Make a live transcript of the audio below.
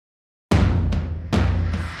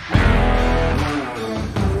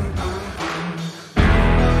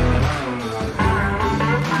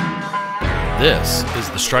This is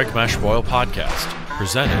the Strike Mash Boil podcast,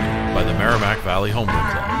 presented by the Merrimack Valley Homebrew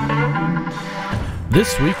Club.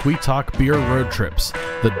 This week we talk beer road trips.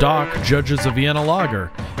 The Doc judges a Vienna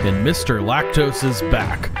Lager, and Mr Lactose is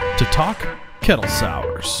back to talk Kettle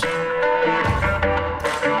Sours.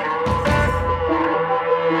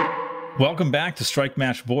 Welcome back to Strike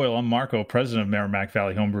Mash Boil. I'm Marco, president of Merrimack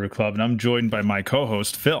Valley Homebrew Club, and I'm joined by my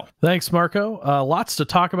co-host, Phil. Thanks, Marco. Lots to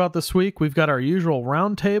talk about this week. We've got our usual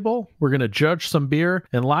roundtable. We're going to judge some beer.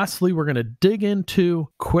 And lastly, we're going to dig into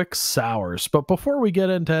quick sours. But before we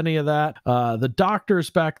get into any of that, the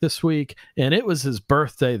doctor's back this week, and it was his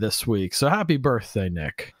birthday this week. So happy birthday,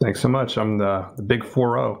 Nick. Thanks so much. I'm the big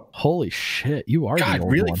 4-0. Holy shit. You are God, the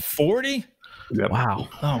old really? one. 40? Yep. Wow.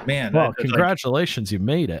 Oh man. Well, congratulations, you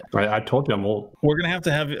made it. I told you I'm old. We're gonna have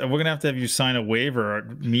to have you sign a waiver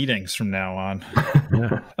at meetings from now on.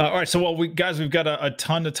 Yeah. All right. So, we've got a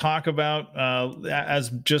ton to talk about.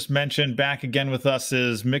 As just mentioned, back again with us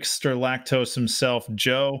is Mr Lactose himself,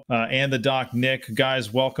 Joe, and the Doc, Nick.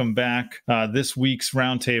 Guys, welcome back. This week's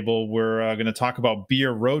roundtable, we're going to talk about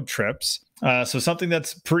beer road trips. So something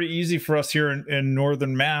that's pretty easy for us here in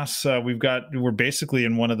Northern Mass. We're basically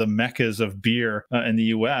in one of the meccas of beer in the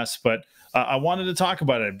U.S., but I wanted to talk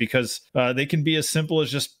about it because they can be as simple as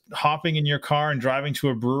just hopping in your car and driving to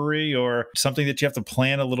a brewery, or something that you have to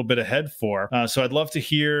plan a little bit ahead for. So I'd love to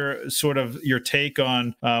hear sort of your take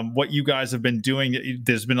on what you guys have been doing.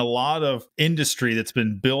 There's been a lot of industry that's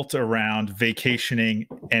been built around vacationing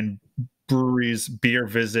and breweries, beer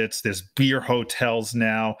visits. There's beer hotels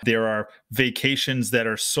now. There are vacations that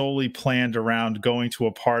are solely planned around going to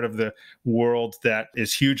a part of the world that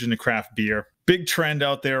is huge into craft beer. Big trend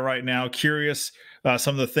out there right now. Curious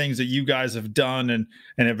some of the things that you guys have done and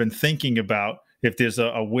have been thinking about. If there's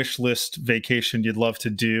a wish list vacation you'd love to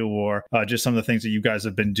do, or just some of the things that you guys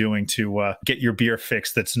have been doing to get your beer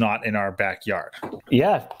fix that's not in our backyard.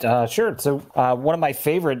 Yeah, sure. So one of my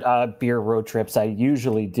favorite beer road trips I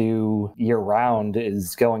usually do year round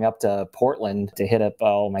is going up to Portland to hit up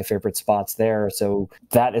all my favorite spots there. So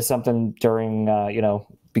that is something during,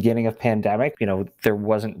 beginning of pandemic, there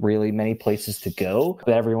wasn't really many places to go,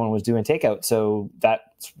 but everyone was doing takeout. So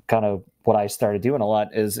that's kind of what I started doing a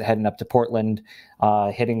lot, is heading up to Portland,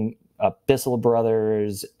 hitting Bissell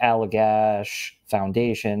Brothers, Allagash,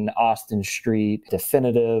 Foundation, Austin Street,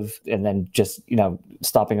 Definitive, and then just,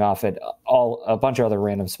 stopping off at a bunch of other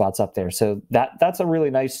random spots up there. So that's a really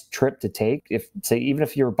nice trip to take. Even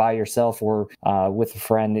if you're by yourself or with a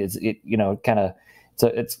friend, it's kind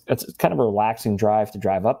of a relaxing drive to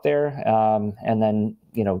drive up there, and then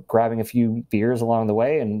grabbing a few beers along the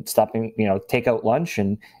way and stopping, take out lunch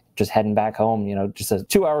and just heading back home. Just a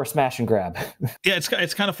 2-hour smash and grab. Yeah, it's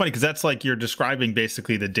kind of funny because that's like you're describing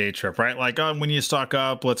basically the day trip, right? Like, when you stock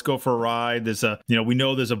up, let's go for a ride. We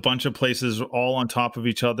know there's a bunch of places all on top of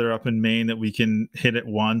each other up in Maine that we can hit at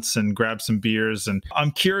once and grab some beers. And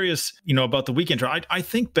I'm curious, about the weekend trip. I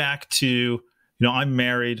think back to, I'm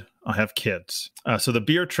married, I have kids. So the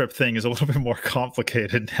beer trip thing is a little bit more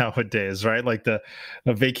complicated nowadays, right? Like the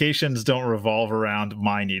vacations don't revolve around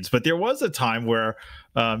my needs. But there was a time where,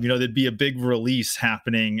 there'd be a big release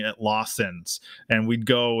happening at Lawson's, and we'd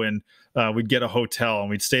go and we'd get a hotel and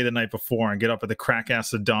we'd stay the night before and get up at the crack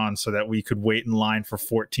ass of dawn so that we could wait in line for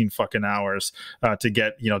 14 fucking hours to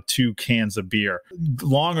get, 2 cans of beer.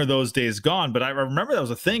 Long are those days gone, but I remember that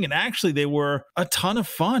was a thing. And actually they were a ton of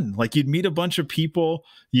fun. Like, you'd meet a bunch of people,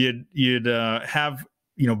 you'd have,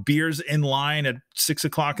 beers in line at 6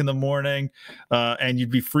 o'clock in the morning, and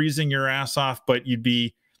you'd be freezing your ass off, but you'd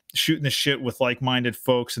be shooting the shit with like-minded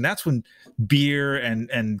folks. And that's when beer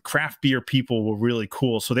and craft beer people were really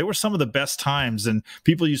cool. So they were some of the best times. And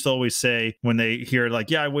people used to always say, when they hear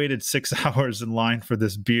like, yeah, I waited 6 hours in line for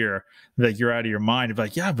this beer, like, you're out of your mind. It'd be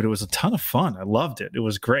like, yeah, but it was a ton of fun. I loved it. It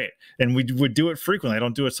was great. And we would do it frequently. I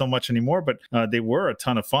don't do it so much anymore, but they were a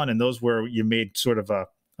ton of fun. And those were, you made sort of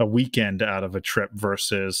a weekend out of a trip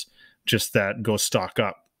versus just that go stock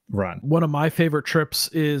up run. One of my favorite trips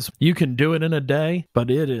is, you can do it in a day,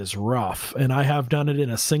 but it is rough. And I have done it in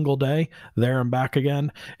a single day, there and back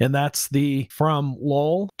again. And that's from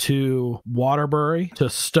Lowell to Waterbury to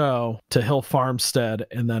Stowe to Hill Farmstead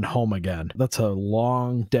and then home again. That's a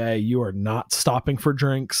long day. You are not stopping for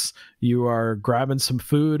drinks. You are grabbing some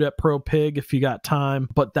food at Pro Pig if you got time.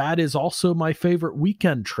 But that is also my favorite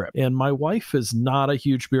weekend trip. And my wife is not a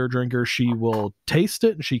huge beer drinker. She will taste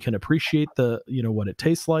it and she can appreciate what it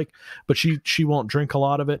tastes like, but she won't drink a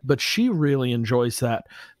lot of it. But she really enjoys that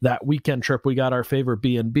weekend trip. We got our favorite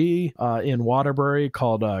B&B in Waterbury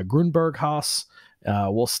called Grunberg Haus.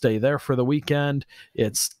 We'll stay there for the weekend.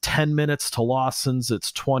 It's 10 minutes to Lawson's.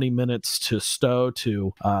 It's 20 minutes to Stowe,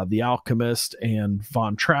 to the Alchemist and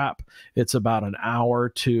Von Trapp. It's about an hour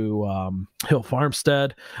to Hill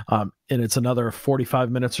Farmstead. And it's another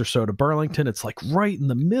 45 minutes or so to Burlington. It's like right in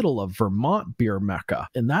the middle of Vermont beer mecca.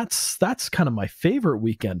 And that's kind of my favorite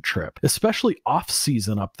weekend trip, especially off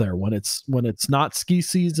season up there when it's not ski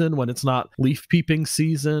season, when it's not leaf peeping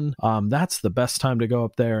season. That's the best time to go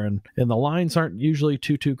up there. And the lines aren't usually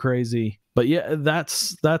too crazy. But yeah,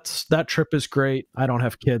 that trip is great. I don't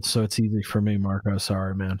have kids, so it's easy for me, Marco.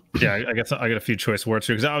 Sorry, man. Yeah, I guess I got a few choice words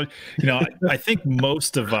here because I think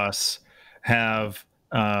most of us have.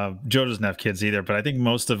 Joe doesn't have kids either, but I think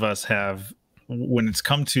most of us have. When it's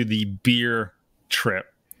come to the beer trip,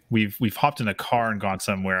 we've hopped in a car and gone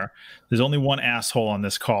somewhere. There's only one asshole on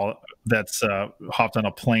this call that's hopped on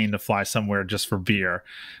a plane to fly somewhere just for beer,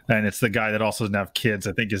 and it's the guy that also doesn't have kids.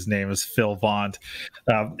 I think his name is Phil Vaughn.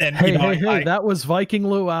 And hey, that was Viking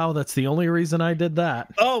Luau. That's the only reason I did that.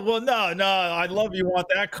 Oh well, no, I love you want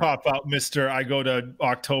that cop out, Mister. I go to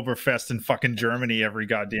Oktoberfest in fucking Germany every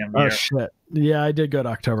goddamn year. Oh shit. Yeah, I did go to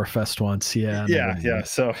Oktoberfest once. Yeah.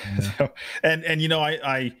 So and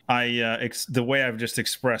the way I've just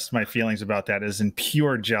expressed my feelings about that is in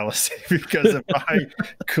pure jealousy because if I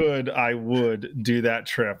could, I would do that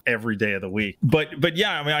trip every day of the week. But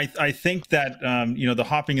yeah, I mean, I think that the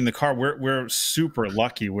hopping in the car, we're super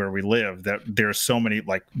lucky where we live that there's so many,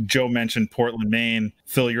 like Joe mentioned Portland, Maine.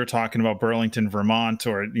 Phil, you're talking about Burlington, Vermont,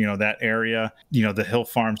 or that area. The Hill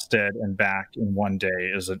Farmstead and back in one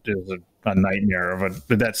day is a nightmare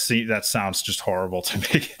that sounds just horrible to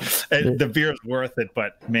me. The beer is worth it,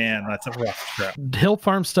 but man, that's a rough trip. Hill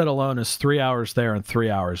Farmstead alone is 3 hours there and 3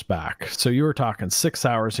 hours back. So you were talking 6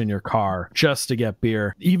 hours in your car just to get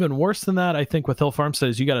beer. Even worse than that, I think with Hill Farmstead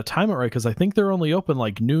is you got to time it right because I think they're only open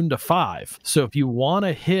like noon to 5. So if you want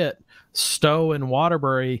to hit Stowe and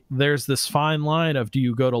Waterbury, there's this fine line of, do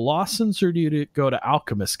you go to Lawson's or do you go to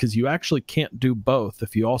Alchemist? Because you actually can't do both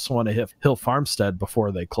if you also want to hit Hill Farmstead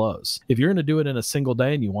before they close. If you're going to do it in a single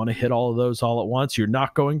day and you want to hit all of those all at once, you're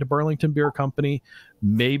not going to Burlington Beer Company.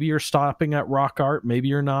 Maybe you're stopping at Rock Art. Maybe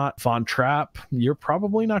you're not. Von Trapp, you're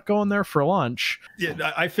probably not going there for lunch.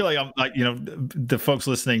 Yeah, I feel like I'm like, the folks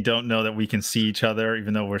listening don't know that we can see each other,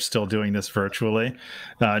 even though we're still doing this virtually.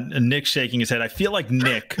 Nick's shaking his head. I feel like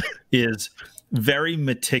Nick is very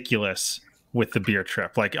meticulous with the beer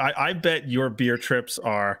trip. Like I bet your beer trips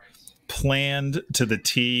are planned to the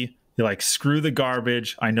T. You're like, screw the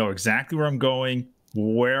garbage. I know exactly where I'm going,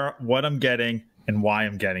 what I'm getting, and why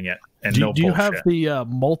I'm getting it. And do you have the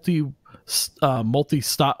multi-stop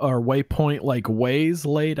or waypoint like ways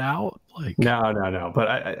laid out? Like No.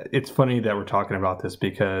 But it's funny that we're talking about this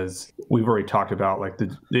because we've already talked about like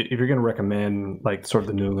if you're going to recommend like sort of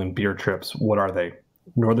the New England beer trips, what are they?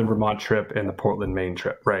 Northern Vermont trip and the Portland, Maine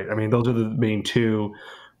trip, right? I mean, those are the main two.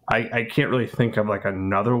 I can't really think of like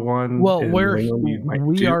another one. Well,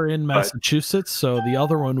 we are in Massachusetts, so the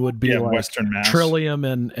other one would be like Western Mass. Trillium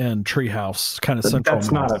and Treehouse, kind of central.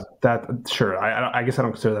 That's Mass. Sure. I guess I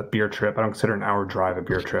don't consider that beer trip. I don't consider an hour drive a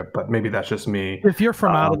beer trip, but maybe that's just me. If you're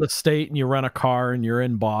from out of the state and you rent a car and you're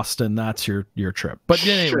in Boston, that's your trip. But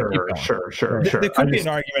anyway, sure. There could be an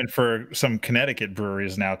argument for some Connecticut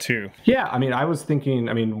breweries now too. Yeah, I mean, I was thinking.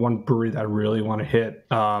 I mean, one brewery that I really want to hit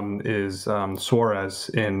is Suarez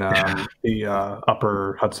in the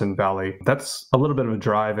upper Hudson Valley. That's a little bit of a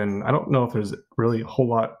drive, and I don't know if there's really a whole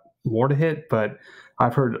lot more to hit, but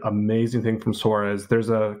I've heard amazing thing from Suarez. There's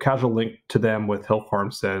a casual link to them with Hill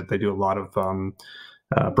Farmstead. They do a lot of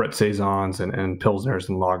Brett Saisons and Pilsners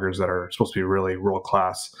and lagers that are supposed to be really world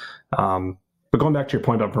class. But going back to your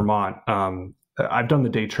point about Vermont, I've done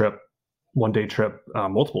the one day trip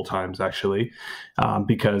multiple times actually,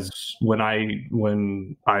 because when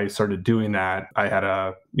I started doing that, I had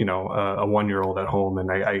a 1-year-old at home, and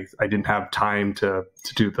I didn't have time to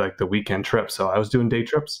do like the weekend trip, so I was doing day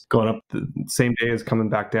trips, going up the same day as coming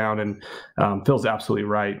back down. And Phil's absolutely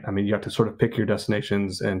right. I mean, you have to sort of pick your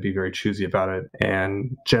destinations and be very choosy about it.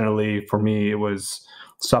 And generally, for me, it was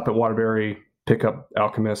stop at Waterbury, pick up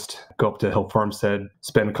Alchemist, go up to Hill Farmstead,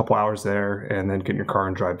 spend a couple hours there, and then get in your car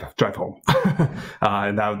and drive home.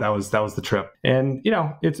 And that was the trip. And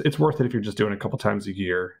it's worth it if you're just doing it a couple times a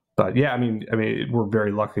year. But yeah, I mean, we're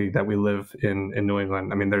very lucky that we live in New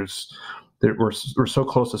England. I mean, we're so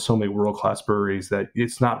close to so many world-class breweries that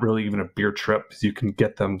it's not really even a beer trip because you can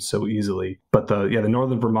get them so easily. But the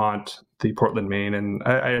Northern Vermont, the Portland, Maine, and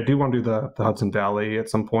I do want to do the Hudson Valley at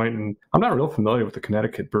some point. And I'm not real familiar with the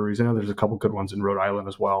Connecticut breweries. I know there's a couple good ones in Rhode Island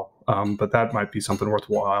as well. But that might be something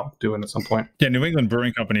worthwhile doing at some point. Yeah, New England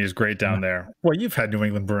Brewing Company is great down there. Well, you've had New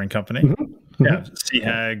England Brewing Company. Mm-hmm. Yeah,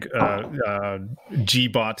 CHAG,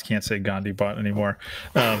 G-Bot, can't say Gandhi Bot anymore.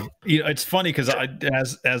 It's funny because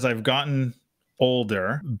as I've gotten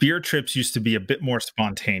older, beer trips used to be a bit more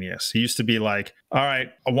spontaneous. It used to be like, all right,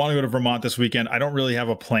 I want to go to Vermont this weekend. I don't really have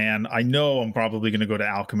a plan. I know I'm probably going to go to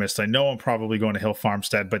Alchemist. I know I'm probably going to Hill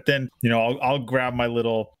Farmstead, but then, I'll grab my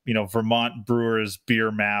little, Vermont Brewers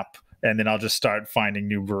beer map, and then I'll just start finding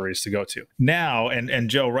new breweries to go to. Now, and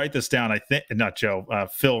Joe, write this down. I think, not Joe,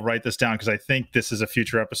 Phil, write this down, because I think this is a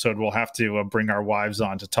future episode. We'll have to bring our wives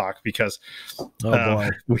on to talk, because now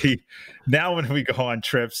when we go on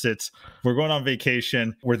trips, we're going on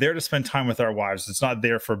vacation. We're there to spend time with our wives. It's not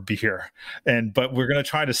there for beer. But we're going to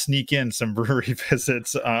try to sneak in some brewery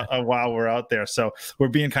visits while we're out there. So we're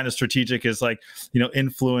being kind of strategic, is like,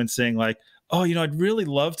 influencing, like, oh, I'd really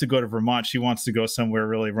love to go to Vermont. She wants to go somewhere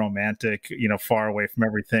really romantic, far away from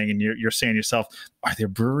everything. And you're saying to yourself, are there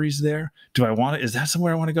breweries there? Do I want to, is that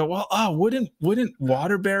somewhere I want to go? Well, wouldn't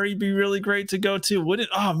Waterbury be really great to go to?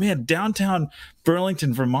 Oh man, downtown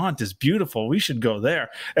Burlington, Vermont is beautiful. We should go there.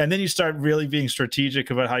 And then you start really being strategic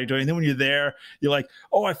about how you're doing. And then when you're there, you're like,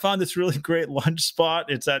 oh, I found this really great lunch spot.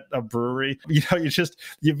 It's at a brewery.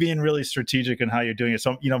 You're being really strategic in how you're doing it.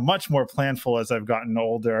 So, much more planful as I've gotten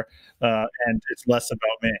older, and it's less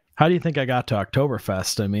about me. How do you think I got to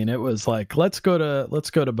Oktoberfest? I mean, it was like, let's go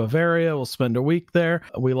to Bavaria. We'll spend a week there.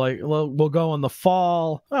 We'll go in the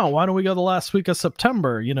fall. Oh, why don't we go the last week of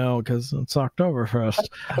September? Because it's Oktoberfest.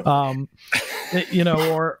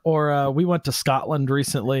 Or we went to Scotland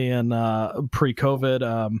recently, and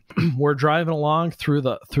pre-COVID, we're driving along through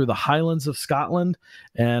the Highlands of Scotland,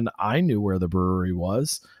 and I knew where the brewery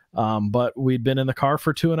was. But we'd been in the car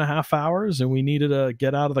for 2.5 hours, and we needed to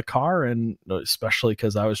get out of the car, and especially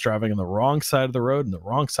because I was driving on the wrong side of the road and the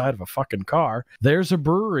wrong side of a fucking car. There's a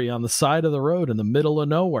brewery on the side of the road in the middle of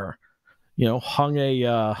nowhere, hung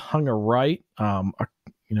a right,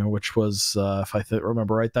 which was, if I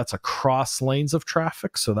remember right, that's across lanes of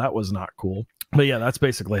traffic. So that was not cool. But yeah, that's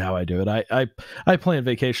basically how I do it. I plan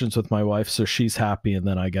vacations with my wife, so she's happy, and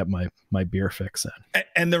then I get my beer fix in.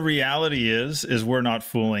 And the reality is we're not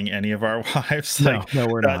fooling any of our wives. No,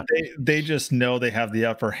 we're not. They just know they have the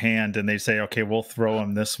upper hand, and they say, okay, we'll throw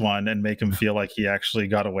him this one and make him feel like he actually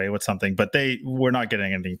got away with something. But we're not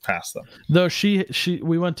getting anything past them. Though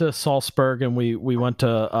we went to Salzburg, and we went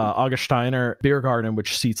to Augustiner Beer Garden,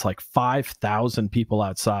 which seats like 5,000 people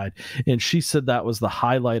outside, and she said that was the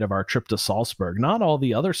highlight of our trip to Salzburg. Not all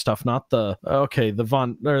the other stuff, not the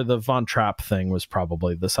Von Trapp thing was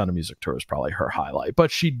probably, the Sound of Music tour was probably her highlight,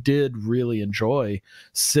 but she did really enjoy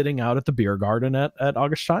sitting out at the beer garden at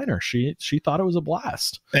Augustiner. She thought it was a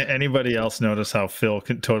blast. Anybody else notice how Phil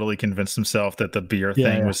totally convinced himself that the beer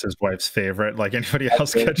thing was his wife's favorite? Like, anybody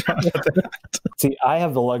else catch on with that? See, I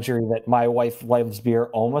have the luxury that my wife loves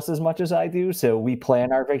beer almost as much as I do, so we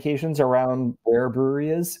plan our vacations around where a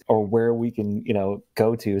brewery is or where we can,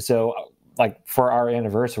 go to. So like for our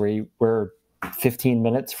anniversary, we're 15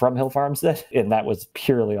 minutes from Hill Farmstead, and that was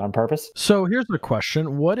purely on purpose. So here's the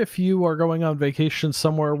question. What if you are going on vacation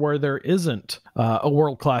somewhere where there isn't a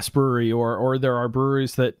world-class brewery, or there are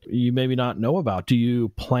breweries that you maybe not know about? Do you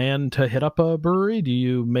plan to hit up a brewery? Do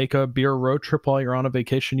you make a beer road trip while you're on a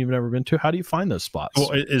vacation you've never been to? How do you find those spots?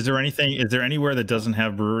 Well, is there anywhere that doesn't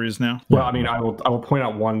have breweries now? Well, I mean, I will point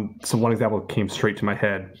out one example came straight to my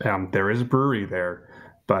head. There is a brewery there,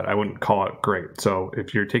 but I wouldn't call it great. So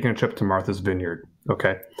if you're taking a trip to Martha's Vineyard,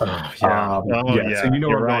 okay. So So where I'm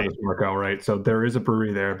going, Marco, right? So there is a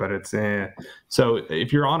brewery there, but it's so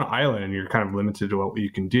if you're on an island and you're kind of limited to what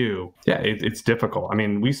you can do, it's difficult. I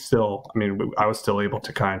mean, I was still able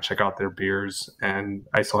to kind of check out their beers, and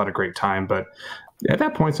I still had a great time, but at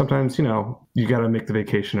that point, sometimes, you got to make the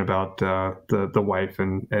vacation about the wife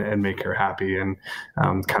and make her happy, and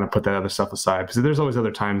kind of put that other stuff aside. Because there's always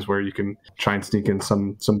other times where you can try and sneak in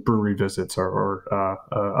some brewery visits or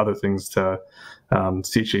other things to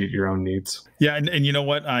satiate your own needs. Yeah, and you know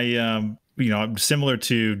what? I'm similar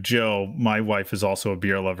to Joe. My wife is also a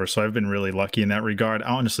beer lover, so I've been really lucky in that regard.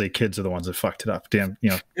 Honestly, kids are the ones that fucked it up. Damn,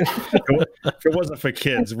 if it wasn't for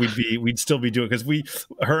kids, we'd still be doing it, because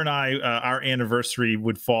her and I, our anniversary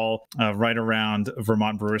would fall right around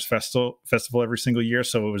Vermont Brewers Festival every single year.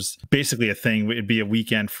 So it was basically a thing. It'd be a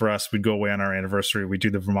weekend for us. We'd go away on our anniversary. We'd do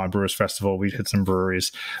the Vermont Brewers Festival. We'd hit some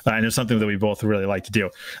breweries, and it's something that we both really like to do.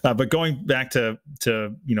 But going back to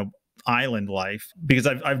island life, because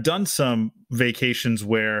I've done some vacations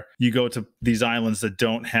where you go to these islands that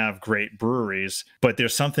don't have great breweries, but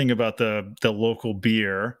there's something about the local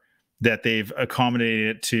beer that they've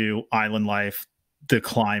accommodated to island life, the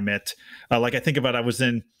climate. Like I think about, I was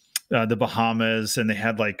in the Bahamas, and they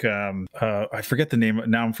had like I forget the name.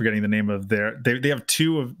 Now I'm forgetting the name of they have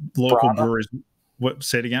two of local Brahma? breweries. What?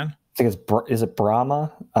 Say it again. I think is it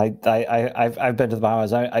Brahma? I've been to the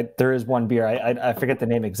Bahamas. There is one beer. I forget the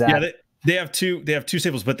name exactly. Yeah, they have two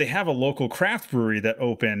staples, but they have a local craft brewery that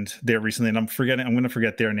opened there recently, and I'm going to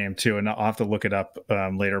forget their name too, and I'll have to look it up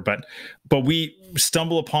later. But we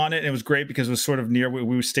stumbled upon it, and it was great because it was sort of near.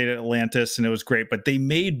 We stayed at Atlantis, and it was great. But they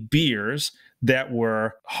made beers that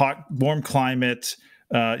were hot, warm climate.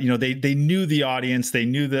 They knew the audience, they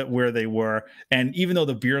knew that where they were, and even though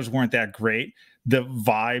the beers weren't that great, the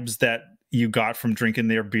vibes that you got from drinking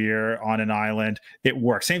their beer on an island, it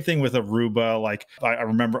worked. Same thing with Aruba. Like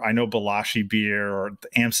I know Balashi beer or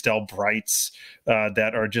Amstel Brights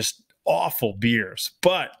that are just awful beers,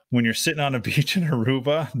 but when you're sitting on a beach in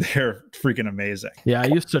Aruba, they're freaking amazing. Yeah, I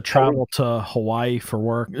used to travel to Hawaii for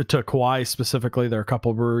work, to Kauai specifically. There are a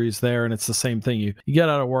couple breweries there, and it's the same thing. You get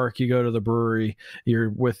out of work, you go to the brewery, you're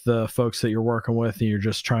with the folks that you're working with, and you're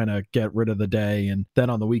just trying to get rid of the day. And then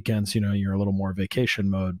on the weekends, you're a little more vacation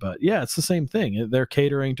mode. But yeah, it's the same thing. They're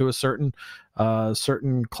catering to a certain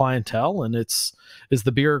clientele, and is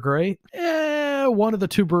the beer great? One of the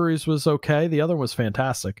two breweries was okay. The other was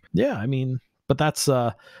fantastic. Yeah, I mean, but that's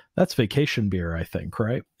vacation beer, I think,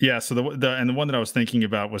 right? Yeah. So the one that I was thinking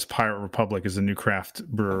about was Pirate Republic, is a new craft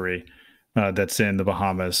brewery that's in the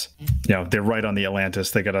Bahamas. They're right on the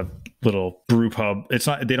Atlantis. They got a little brew pub.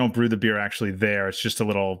 They don't brew the beer actually there. It's just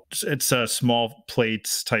it's a small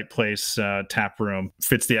plates type place, tap room.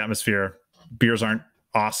 Fits the atmosphere. Beers aren't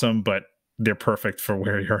awesome, but they're perfect for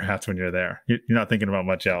where you're at when you're there. You're not thinking about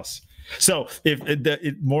much else. So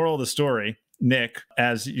moral of the story, Nick,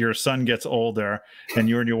 as your son gets older and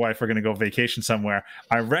you and your wife are going to go vacation somewhere,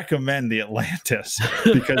 I recommend the Atlantis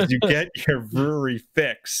because you get your brewery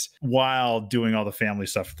fix while doing all the family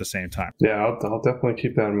stuff at the same time. Yeah, I'll definitely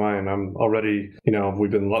keep that in mind. I'm already,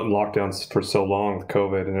 we've been in lockdowns for so long with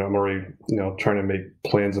COVID, and I'm already, trying to make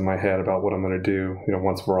plans in my head about what I'm going to do,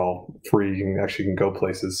 once we're all free and actually can go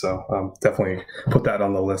places. So definitely put that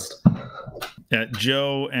on the list. Yeah,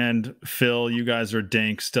 Joe and Phil, you guys are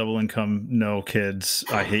dinks, double income, no kids.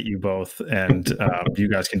 I hate you both, and you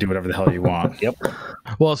guys can do whatever the hell you want. Yep.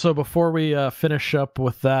 Well, so before we finish up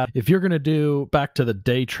with that, if you're going to do back to the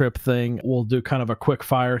day trip thing, we'll do kind of a quick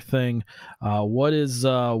fire thing. What is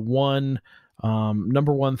number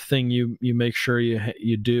one thing you make sure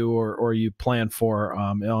you do or you plan for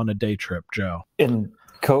on a day trip, Joe? In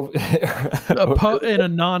COVID, in a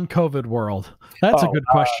non-COVID world, that's a good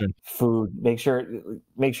question. Food. Make sure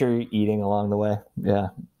you're eating along the way. Yeah.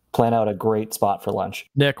 Plan out a great spot for lunch.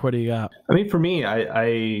 Nick, what do you got? I mean, for me,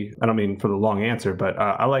 I don't mean for the long answer, but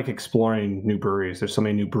I like exploring new breweries. There's so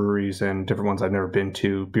many new breweries and different ones I've never been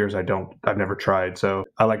to, beers I've never tried. So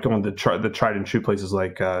I like going to the tried and true places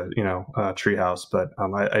like Treehouse. But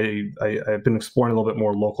I've been exploring a little bit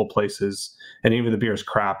more local places, and even if the beer is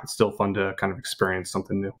crap, it's still fun to kind of experience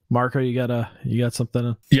something new. Marco, you got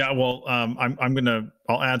something? Yeah, well,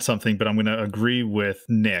 I'll add something, but I'm going to agree with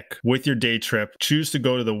Nick. With your day trip, choose to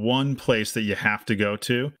go to the one place that you have to go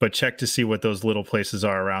to, but check to see what those little places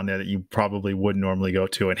are around there that you probably wouldn't normally go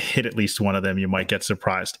to, and hit at least one of them. You might get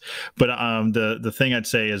surprised. But the thing I'd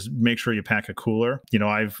say is make sure you pack a cooler.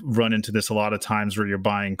 I've run into this a lot of times where you're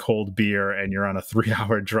buying cold beer and you're on a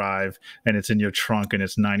 3-hour drive and it's in your trunk and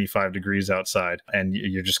it's 95 degrees outside and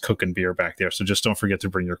you're just cooking beer back there. So just don't forget to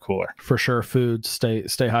bring your cooler. For sure, food, stay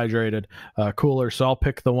hydrated. Cooler. So I'll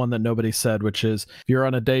pick the one that nobody said, which is if you're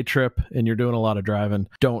on a day trip and you're doing a lot of driving,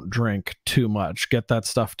 don't drink too much. Get that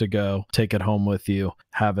stuff to go. Take it home with you.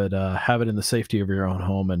 Have it in the safety of your own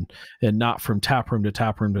home, and not from tap room to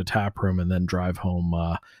tap room to tap room, and then drive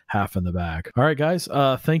home half in the bag. All right, guys.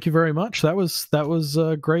 Thank you very much. That was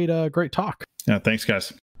a great talk. Yeah, thanks,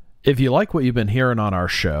 guys. If you like what you've been hearing on our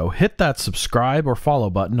show, hit that subscribe or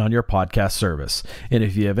follow button on your podcast service. And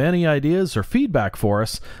if you have any ideas or feedback for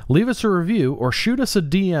us, leave us a review or shoot us a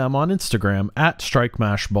DM on Instagram at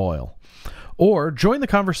StrikeMashBoil. Or join the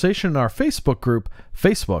conversation in our Facebook group,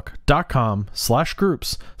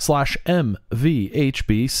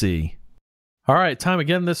 facebook.com/groups/MVHBC. All right, time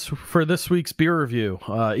again for this week's beer review.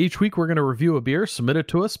 Each week we're going to review a beer submitted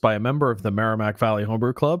to us by a member of the Merrimack Valley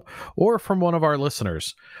Homebrew Club or from one of our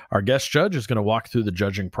listeners. Our guest judge is going to walk through the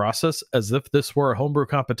judging process as if this were a homebrew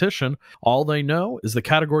competition. All they know is the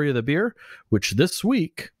category of the beer, which this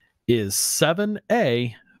week is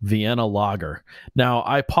 7A Vienna Lager. Now,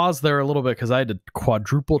 I paused there a little bit because I had to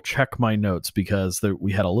quadruple check my notes because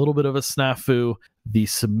we had a little bit of a snafu. The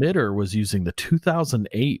submitter was using the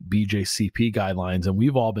 2008 BJCP guidelines, and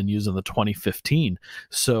we've all been using the 2015.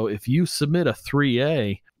 So if you submit a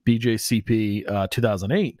 3A, BJCP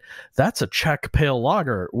 2008, that's a Czech pale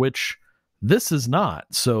lager, which this is not.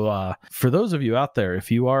 So for those of you out there, if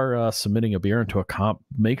you are submitting a beer into a comp,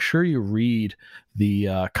 make sure you read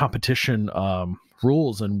the competition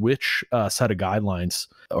rules and which set of guidelines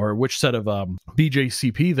or which set of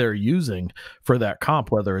BJCP they're using for that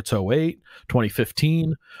comp, whether it's 08,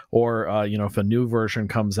 2015, or if a new version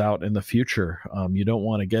comes out in the future. You don't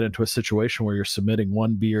want to get into a situation where you're submitting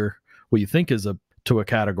one beer, what you think is to a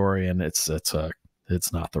category, and it's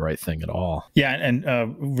not the right thing at all. Yeah,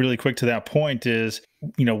 and really quick to that point is,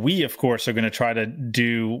 we of course are going to try to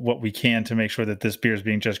do what we can to make sure that this beer is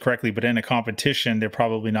being judged correctly. But in a competition, they're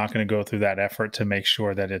probably not going to go through that effort to make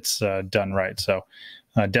sure that it's done right. So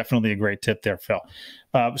definitely a great tip there, Phil.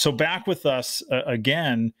 So back with us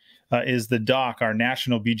again is the Doc, our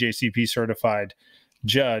national BJCP certified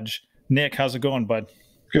judge. Nick, how's it going, bud?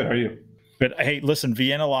 Good. How are you? But hey, listen,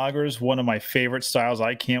 Vienna Lager is one of my favorite styles.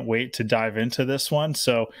 I can't wait to dive into this one.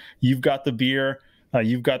 So you've got the beer,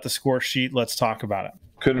 you've got the score sheet. Let's talk about it.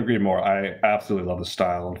 Couldn't agree more. I absolutely love the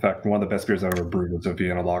style. In fact, one of the best beers I've ever brewed was a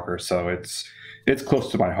Vienna Lager. So it's close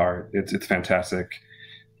to my heart. It's fantastic.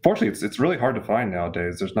 Fortunately, it's really hard to find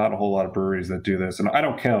nowadays. There's not a whole lot of breweries that do this, and I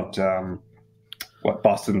don't count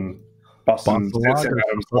Boston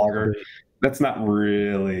Lager. That's not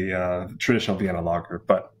really traditional Vienna Lager,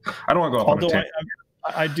 but I don't want to go off on a tangent.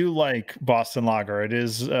 I do like Boston Lager. It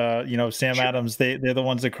is, Sam Adams. They're the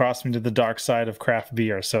ones that crossed me to the dark side of craft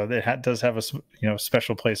beer, so it does have a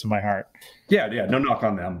special place in my heart. Yeah, no knock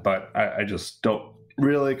on them, but I just don't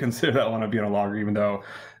really consider that one a Vienna Lager, even though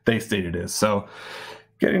they state it is. So,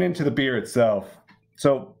 getting into the beer itself,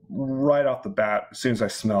 so right off the bat, as soon as I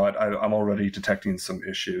smell it, I'm already detecting some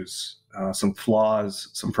issues. Some flaws,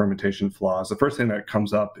 some fermentation flaws. The first thing that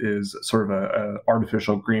comes up is sort of a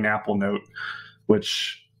artificial green apple note,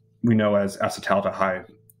 which we know as acetaldehyde.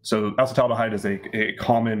 So acetaldehyde is a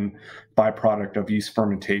common byproduct of yeast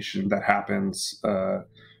fermentation that happens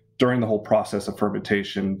during the whole process of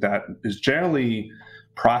fermentation that is generally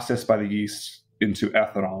processed by the yeast into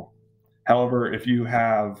ethanol. However, if you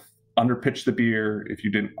have underpitched the beer, if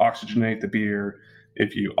you didn't oxygenate the beer,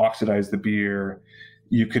 if you oxidize the beer,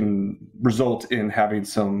 you can result in having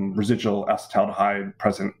some residual acetaldehyde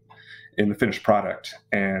present in the finished product.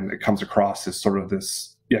 And it comes across as sort of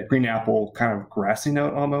this green apple kind of grassy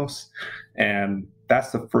note almost. And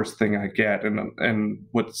that's the first thing I get. And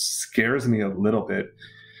what scares me a little bit,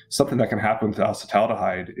 something that can happen with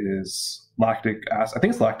acetaldehyde is lactic acid. I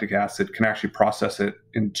think it's lactic acid can actually process it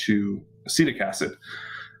into acetic acid,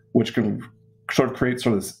 which can sort of create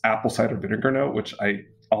sort of this apple cider vinegar note, which I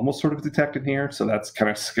almost sort of detected here. So that's kind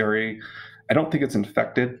of scary. I don't think it's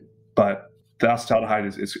infected, but the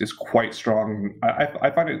acetaldehyde is quite strong.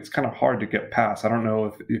 I find it's kind of hard to get past. I don't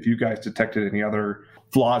know if you guys detected any other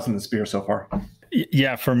flaws in this beer so far.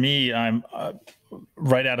 Yeah, for me, I'm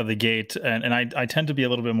right out of the gate, and I tend to be a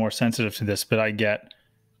little bit more sensitive to this, but I get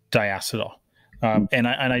diacetyl. And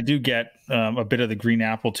I do get a bit of the green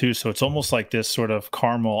apple too. So it's almost like this sort of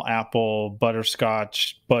caramel apple,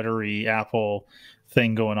 butterscotch, buttery apple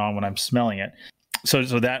thing going on when I'm smelling it. So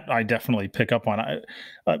that I definitely pick up on.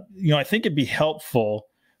 I think it'd be helpful,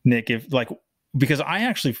 Nick,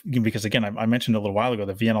 because again, I mentioned a little while ago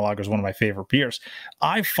that Vienna Lager is one of my favorite beers.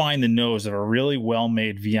 I find the nose of a really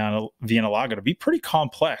well-made Vienna Lager to be pretty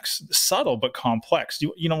complex, subtle but complex.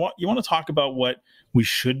 You know what? You want to talk about what we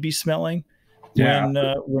should be smelling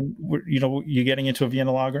when you're getting into a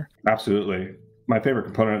Vienna Lager? Absolutely. My favorite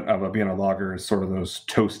component of a Vienna Lager is sort of those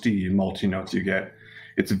toasty, malty notes you get.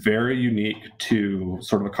 It's very unique to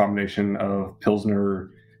sort of a combination of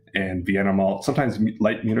Pilsner and Vienna malt. Sometimes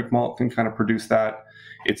light Munich malt can kind of produce that.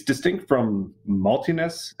 It's distinct from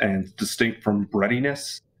maltiness and distinct from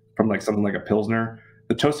breadiness from like something like a Pilsner.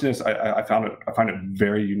 The toastiness, I find it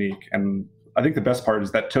very unique. And I think the best part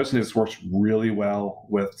is that toastiness works really well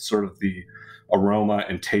with sort of the aroma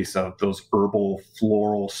and taste of those herbal,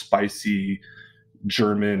 floral, spicy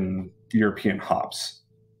German European hops.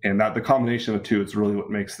 And that the combination of the two is really what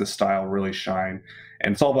makes this style really shine.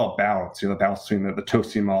 And it's all about balance, the balance between the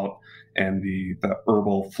toasty malt and the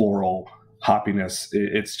herbal, floral hoppiness.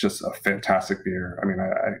 It's just a fantastic beer. I mean,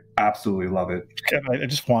 I absolutely love it. I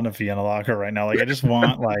just want a Vienna Lager right now. I just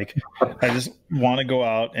want to go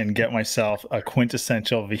out and get myself a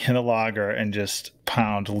quintessential Vienna Lager and just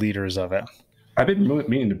pound liters of it. I've been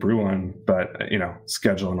meaning to brew one, but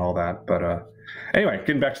schedule and all that. But anyway,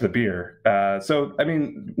 getting back to the beer. So, I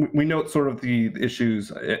mean, we note sort of the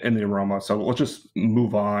issues in the aroma. So let's just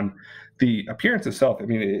move on. The appearance itself, I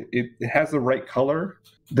mean, it has the right color.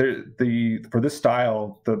 For this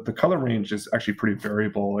style, the color range is actually pretty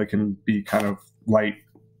variable. It can be kind of light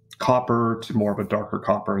copper to more of a darker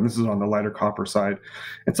copper, and this is on the lighter copper side.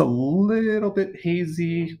 It's a little bit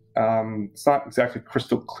hazy. It's not exactly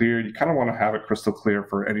crystal clear. You kind of want to have it crystal clear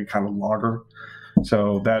for any kind of lager.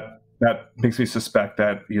 So that makes me suspect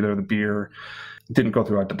that either the beer didn't go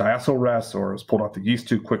through a diacetyl rest or was pulled off the yeast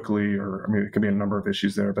too quickly, or I mean, it could be a number of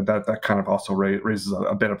issues there, but that kind of also raises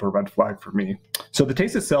a bit of a red flag for me. So the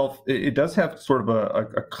taste itself, it does have sort of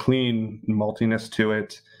a clean maltiness to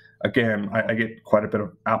it. Again, I get quite a bit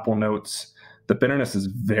of apple notes. The bitterness is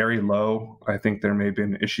very low. I think there may be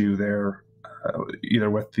an issue there,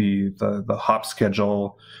 either with the hop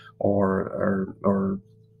schedule or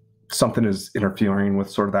something is interfering with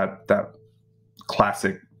sort of that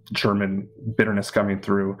classic German bitterness coming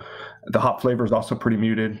through. The hop flavor is also pretty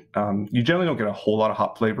muted. You generally don't get a whole lot of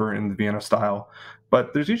hop flavor in the Vienna style,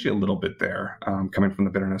 but there's usually a little bit there coming from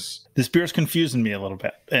the bitterness. This beer is confusing me a little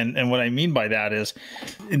bit. And what I mean by that is,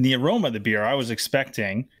 in the aroma of the beer, I was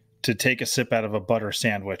expecting to take a sip out of a butter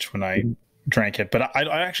sandwich when I drank it. But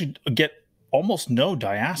I actually get almost no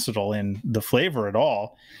diacetyl in the flavor at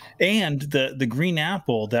all. And the green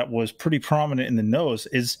apple that was pretty prominent in the nose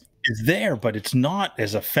is there, but it's not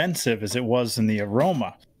as offensive as it was in the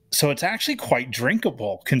aroma. So it's actually quite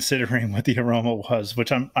drinkable considering what the aroma was,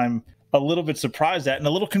 which I'm a little bit surprised at and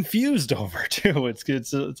a little confused over too.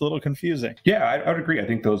 It's a little confusing. Yeah, I would agree. I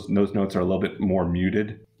think those notes are a little bit more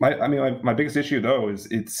muted. My biggest issue though is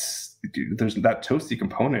there's that toasty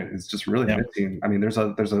component is just really missing. I mean, there's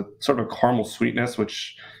a sort of caramel sweetness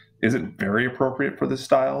which isn't very appropriate for this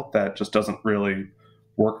style. That just doesn't really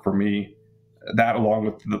work for me. That along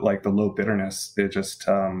with the low bitterness, it just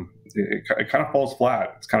it kind of falls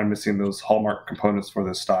flat. It's kind of missing those hallmark components for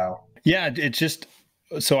this style. Yeah, it's just.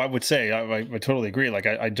 So I would say I totally agree. Like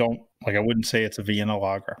I wouldn't say it's a Vienna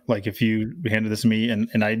lager. Like if you handed this to me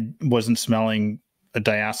and I wasn't smelling a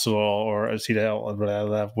diacetyl or acetyl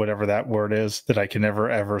or whatever that word is that I can never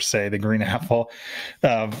ever say, the green apple.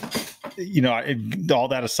 All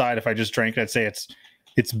that aside, if I just drank it, I'd say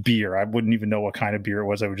it's beer. I wouldn't even know what kind of beer it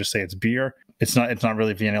was. I would just say it's beer. It's not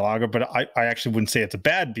really Vienna lager, but I actually wouldn't say it's a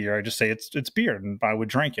bad beer. I just say it's beer, and I would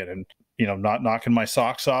drink it. And not knocking my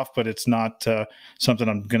socks off, but it's not something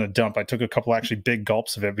I'm going to dump. I took a couple actually big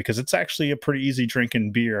gulps of it because it's actually a pretty easy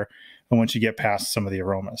drinking beer. And once you get past some of the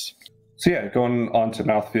aromas. So yeah, going on to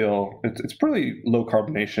mouthfeel, it's pretty low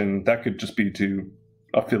carbonation. That could just be to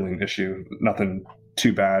a filling issue. Nothing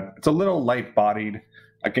too bad. It's a little light bodied.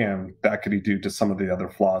 Again, that could be due to some of the other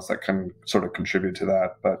flaws that can sort of contribute to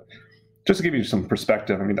that. But just to give you some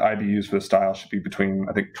perspective, I mean, the IBUs for the style should be between,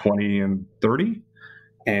 I think, 20 and 30.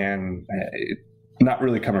 And not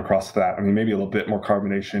really coming across that. I mean, maybe a little bit more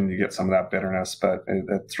carbonation, you get some of that bitterness, but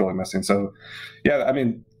it's really missing. So, yeah, I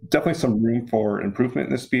mean, definitely some room for improvement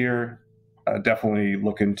in this beer. Definitely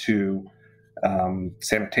look into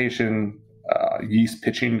sanitation, yeast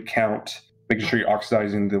pitching count, making sure you're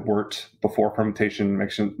oxidizing the wort before fermentation,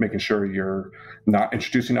 making sure you're not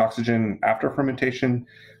introducing oxygen after fermentation.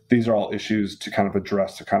 These are all issues to kind of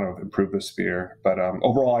address to kind of improve this beer. But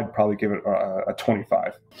overall, I'd probably give it a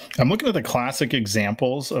 25. I'm looking at the classic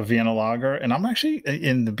examples of Vienna Lager, and I'm actually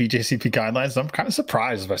in the BJCP guidelines. I'm kind of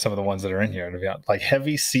surprised by some of the ones that are in here. Like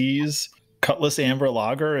Heavy Seas Cutlass Amber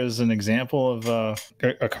Lager is an example of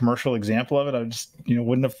a commercial example of it. I just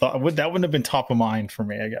wouldn't have thought that wouldn't have been top of mind for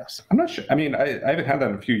me, I guess. I'm not sure. I mean, I haven't had that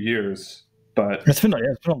in a few years, but it's been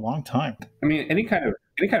a long time. I mean, any kind of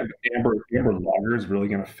amber lager is really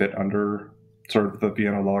going to fit under sort of the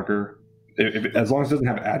Vienna lager. As long as it doesn't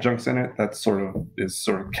have adjuncts in it, that sort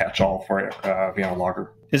of catch-all for Vienna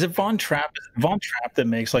lager. Is it Von Trapp? Von Trapp that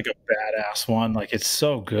makes like a badass one? Like it's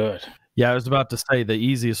so good. Yeah, I was about to say the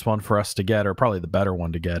easiest one for us to get, or probably the better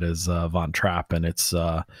one to get, is Von Trapp, and it's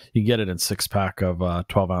you can get it in 6-pack of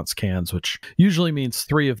 12-ounce cans, which usually means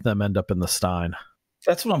 3 of them end up in the stein.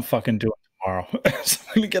 That's what I'm fucking doing tomorrow. So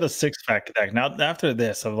let me get a 6-pack deck. Now after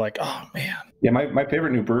this, I'm like, oh man. Yeah, my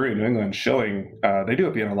favorite new brewery in New England, Schilling, they do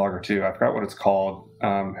a Vienna lager too. I forgot what it's called.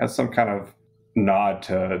 Has some kind of nod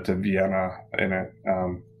to Vienna in it.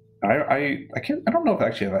 I don't know if I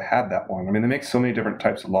actually ever had that one. I mean, they make so many different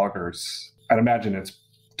types of lagers. I'd imagine it's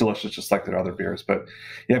delicious just like their other beers. But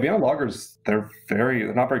yeah, Vienna lagers, they're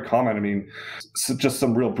not very common. I mean, so just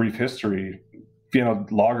some real brief history. Vienna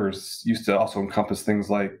lagers used to also encompass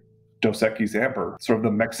things like Dos Equis Amber, sort of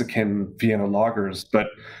the Mexican Vienna lagers, but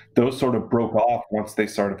those sort of broke off once they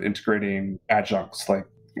started integrating adjuncts like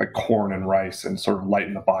corn and rice and sort of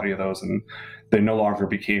lighten the body of those, and they no longer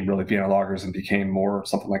became really Vienna lagers and became more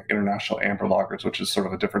something like international amber lagers, which is sort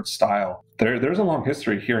of a different style. There's a long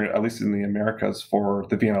history here, at least in the Americas, for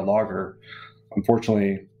the Vienna lager.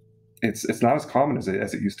 Unfortunately, it's not as common as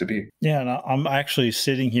it used to be. Yeah, and I'm actually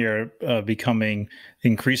sitting here becoming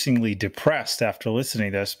increasingly depressed after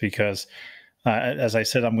listening to this because, as I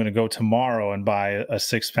said, I'm going to go tomorrow and buy a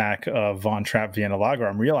 6-pack of Von Trapp Vienna Lager.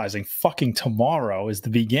 I'm realizing fucking tomorrow is the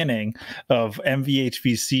beginning of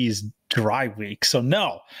MVHBC's dry week. So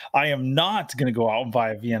no, I am not going to go out and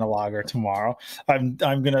buy a Vienna Lager tomorrow. I'm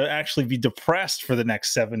going to actually be depressed for the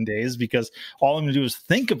next 7 days because all I'm going to do is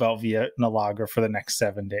think about Vienna Lager for the next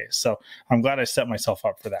 7 days. So I'm glad I set myself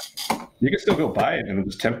up for that. You can still go buy it and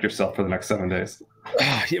just tempt yourself for the next 7 days.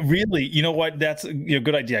 Really, you know what? That's a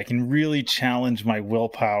good idea. I can really challenge my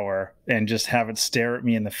willpower and just have it stare at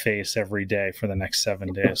me in the face every day for the next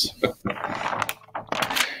 7 days.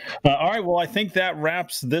 All right. Well, I think that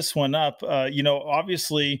wraps this one up.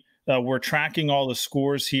 Obviously, we're tracking all the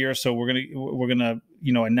scores here, so we're gonna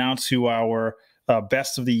announce who our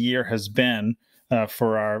best of the year has been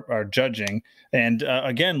for our judging. And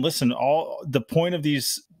again, listen, all the point of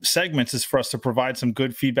these segments is for us to provide some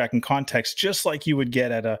good feedback and context, just like you would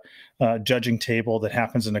get at a judging table that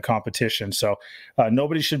happens in a competition. So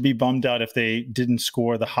nobody should be bummed out if they didn't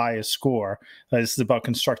score the highest score. This is about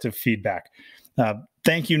constructive feedback.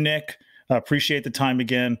 Thank you, Nick. Appreciate the time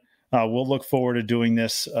again. We'll look forward to doing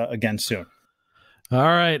this again soon. All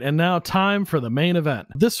right, and now time for the main event.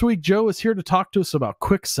 This week, Joe is here to talk to us about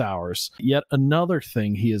quick sours, yet another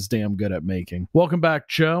thing he is damn good at making. Welcome back,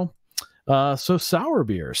 Joe. So sour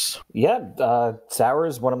beers. Yeah, sour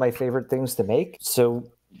is one of my favorite things to make. So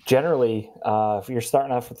generally, if you're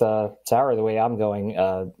starting off with a sour the way I'm going,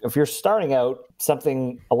 if you're starting out,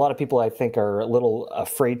 something a lot of people I think are a little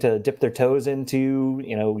afraid to dip their toes into,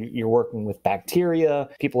 you're working with bacteria.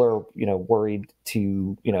 People are, worried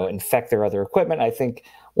to, infect their other equipment. I think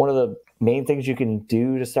one of the main things you can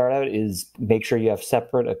do to start out is make sure you have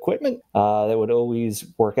separate equipment. That would always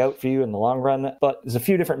work out for you in the long run. But there's a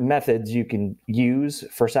few different methods you can use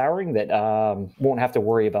for souring that won't have to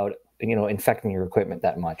worry about infecting your equipment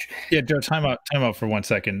that much. Yeah, Joe, time out for 1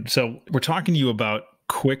 second. So we're talking to you about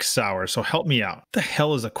quick sour. So help me out. What the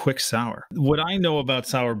hell is a quick sour? What I know about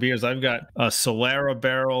sour beers, I've got a Solera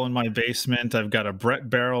barrel in my basement. I've got a Brett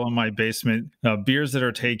barrel in my basement. Beers that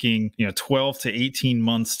are taking 12 to 18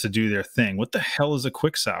 months to do their thing. What the hell is a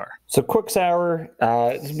quick sour? So quick sour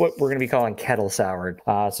is what we're going to be calling kettle soured.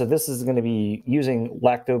 So this is going to be using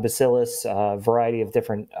lactobacillus, a variety of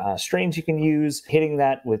different strains you can use, hitting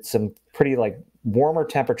that with some pretty warmer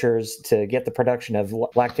temperatures to get the production of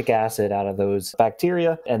lactic acid out of those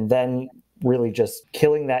bacteria, and then really just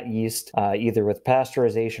killing that yeast either with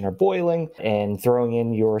pasteurization or boiling and throwing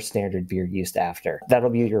in your standard beer yeast after. That'll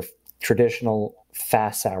be your traditional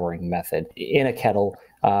fast souring method. In a kettle,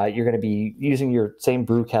 you're going to be using your same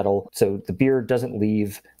brew kettle so the beer doesn't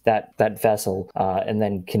leave that vessel and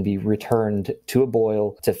then can be returned to a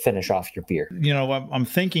boil to finish off your beer. I'm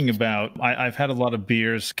thinking about, I've had a lot of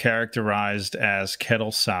beers characterized as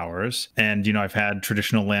kettle sours, and I've had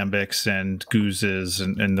traditional lambics and gooses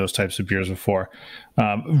and those types of beers before.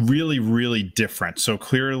 Really, really different. So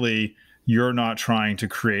clearly you're not trying to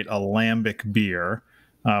create a lambic beer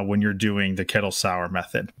when you're doing the kettle sour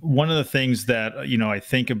method. One of the things that I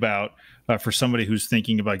think about for somebody who's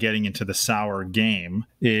thinking about getting into the sour game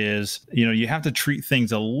is you have to treat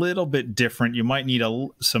things a little bit different. You might need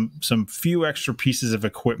some few extra pieces of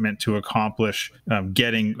equipment to accomplish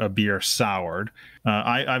getting a beer soured.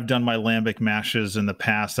 I've done my lambic mashes in the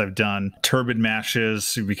past. I've done turbid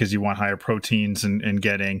mashes because you want higher proteins and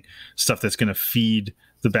getting stuff that's going to feed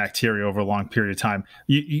the bacteria over a long period of time.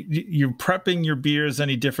 You're prepping your beers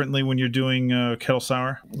any differently when you're doing kettle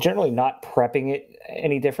sour? Generally not prepping it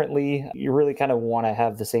any differently. You really kind of want to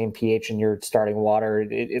have the same pH in your starting water,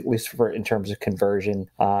 at least in terms of conversion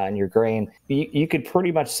and your grain. You could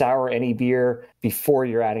pretty much sour any beer before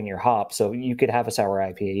you're adding your hops. So you could have a sour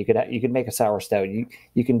IPA. You could make a sour stout.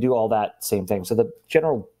 You can do all that same thing. So the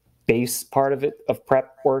general base part of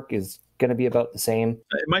prep work is going to be about the same.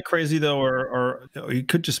 Am I crazy though, or it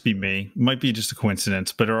could just be me? It might be just a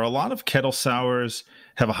coincidence, but are a lot of kettle sours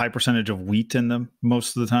have a high percentage of wheat in them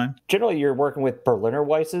most of the time? Generally, you're working with Berliner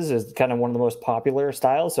Weisses is kind of one of the most popular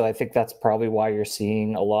styles. So I think that's probably why you're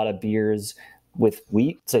seeing a lot of beers with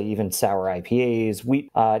wheat. So even sour IPAs, wheat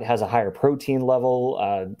it has a higher protein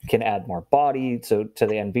level, can add more body to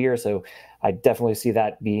the end beer. So I definitely see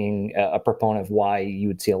that being a proponent of why you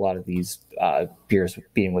would see a lot of these beers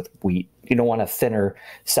being with wheat. You don't want a thinner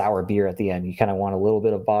sour beer at the end. You kind of want a little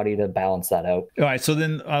bit of body to balance that out. All right. So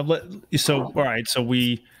then, So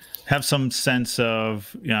we have some sense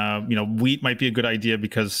of, wheat might be a good idea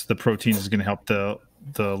because the protein is going to help the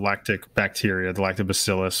the lactic bacteria, the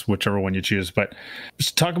lactobacillus, whichever one you choose. But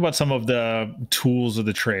just talk about some of the tools of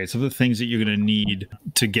the trade, some of the things that you're going to need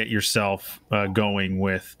to get yourself going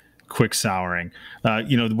with quick souring.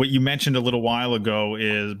 What you mentioned a little while ago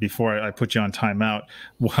is, before I put you on timeout,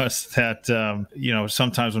 was that,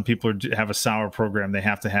 sometimes when people have a sour program, they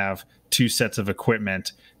have to have two sets of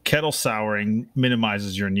equipment. Kettle souring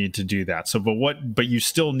minimizes your need to do that. So, but you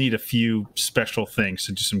still need a few special things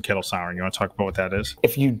to do some kettle souring. You want to talk about what that is?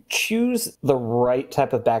 If you choose the right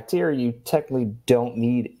type of bacteria, you technically don't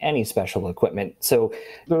need any special equipment. So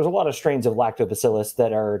there's a lot of strains of lactobacillus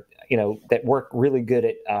that are, that work really good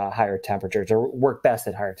at higher temperatures, or work best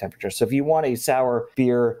at higher temperatures. So if you want a sour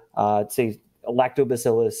beer, say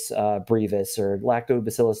Lactobacillus brevis or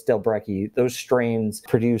Lactobacillus delbrecki, those strains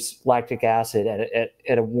produce lactic acid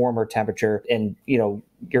at a warmer temperature, and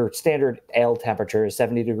your standard ale temperature is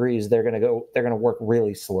 70 degrees. They're going to work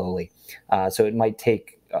really slowly, so it might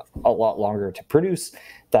take a lot longer to produce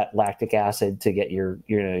that lactic acid to get your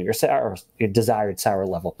sour, your desired sour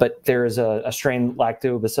level. But there's a strain,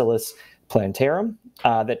 Lactobacillus plantarum,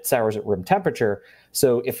 that sours at room temperature.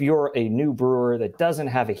 So if you're a new brewer that doesn't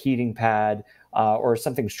have a heating pad or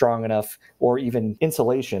something strong enough, or even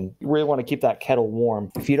insulation, you really want to keep that kettle warm.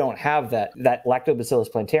 If you don't have that Lactobacillus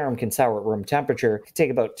plantarum can sour at room temperature. It can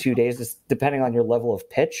take about 2 days, depending on your level of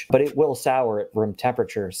pitch, but it will sour at room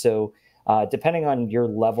temperature. So depending on your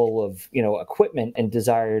level of equipment and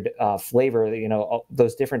desired flavor,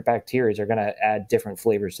 those different bacteria are going to add different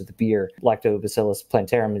flavors to the beer. Lactobacillus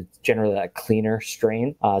plantarum is generally a cleaner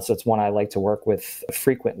strain, so it's one I like to work with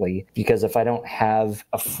frequently, because if I don't have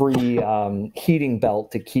a free heating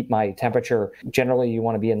belt to keep my temperature, generally you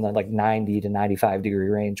want to be in the 90 to 95 degree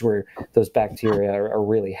range where those bacteria are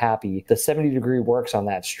really happy. The 70 degree works on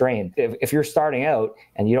that strain. If you're starting out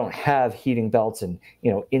and you don't have heating belts and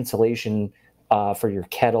insulation for your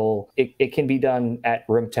kettle, it can be done at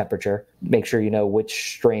room temperature. Make sure you know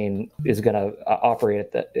which strain is going to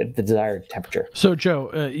operate at the desired temperature. So,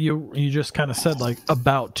 Joe, you just kind of said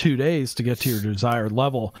about 2 days to get to your desired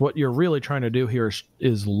level. What you're really trying to do here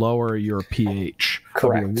is lower your pH.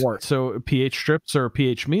 Correct. Of your wort. So pH strips or a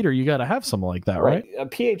pH meter, you got to have something like that, right? A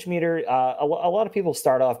pH meter, a lot of people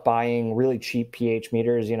start off buying really cheap pH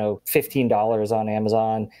meters, $15 on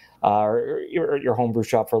Amazon, or your homebrew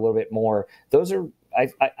shop for a little bit more. Those are,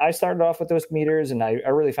 I started off with those meters, and I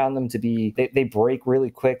really found them to be, they break really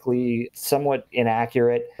quickly, somewhat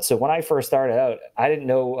inaccurate. So when I first started out, I didn't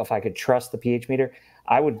know if I could trust the pH meter.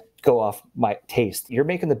 I would go off my taste. You're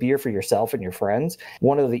making the beer for yourself and your friends.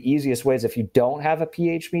 One of the easiest ways, if you don't have a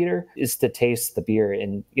pH meter, is to taste the beer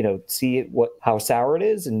and see how sour it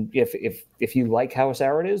is. And if you like how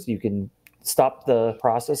sour it is, you can stop the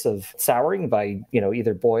process of souring by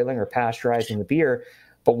either boiling or pasteurizing the beer.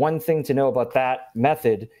 But one thing to know about that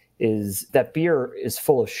method is that beer is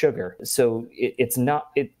full of sugar. So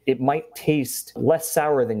it might taste less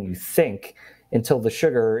sour than you think until the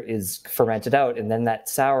sugar is fermented out, and then that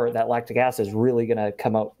lactic acid is really going to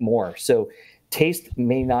come out more. So taste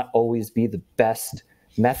may not always be the best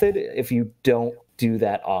method if you don't do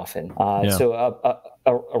that often. So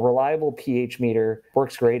a reliable pH meter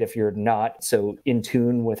works great if you're not so in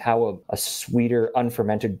tune with how a sweeter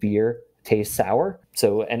unfermented beer tastes sour.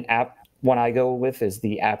 So one I go with is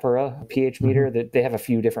the Apera pH meter. That they have a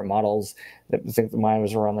few different models. I think mine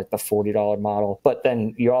was around the $40 model. But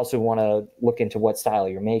then you also want to look into what style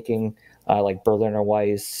you're making, like Berliner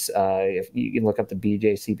Weiss. If you can look up the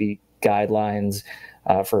BJCP guidelines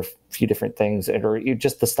for a few different things, or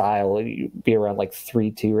just the style, you'd be around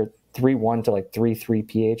 3.2 or 3.1 to 3.3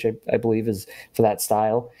 pH, I believe, is for that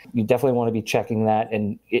style. You definitely want to be checking that,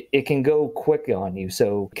 and it can go quick on you.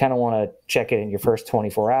 So you kind of want to check it in your first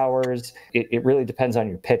 24 hours. It really depends on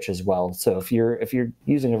your pitch as well. So if you're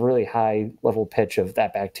using a really high level pitch of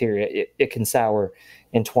that bacteria, it can sour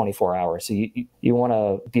in 24 hours. So you want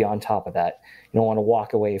to be on top of that. You don't want to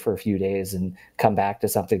walk away for a few days and come back to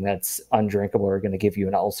something that's undrinkable or going to give you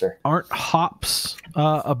an ulcer. Aren't hops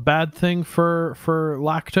a bad thing for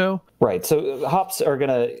lacto? Right. So hops are going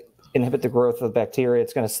to inhibit the growth of bacteria.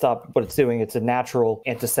 It's going to stop what it's doing. It's a natural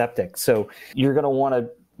antiseptic. So you're going to want to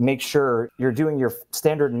make sure you're doing your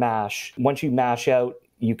standard mash. Once you mash out,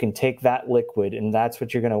 you can take that liquid, and that's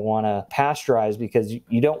what you're going to want to pasteurize, because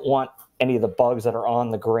you don't want any of the bugs that are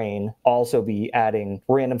on the grain also be adding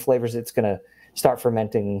random flavors. It's going to start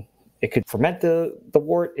fermenting. It could ferment the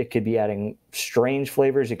wort. It could be adding strange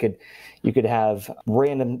flavors. You could have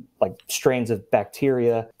random strains of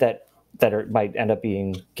bacteria that might end up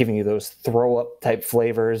giving you those throw up type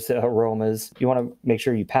flavors, aromas. You want to make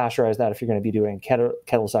sure you pasteurize that if you're going to be doing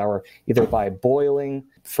kettle sour, either by boiling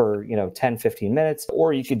for 10-15 minutes,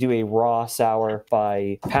 or you could do a raw sour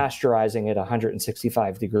by pasteurizing at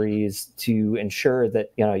 165 degrees to ensure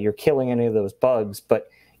that you're killing any of those bugs, but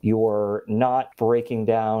you're not breaking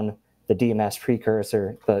down the DMS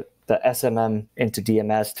precursor, the SMM into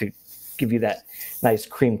DMS to give you that nice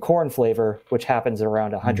cream corn flavor, which happens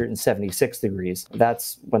around 176 degrees.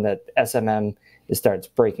 That's when the SMM starts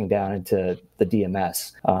breaking down into the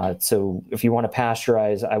DMS. So if you want to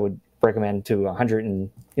pasteurize, I would recommend to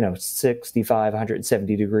 165,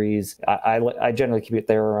 170 degrees. I generally keep it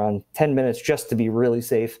there around 10 minutes just to be really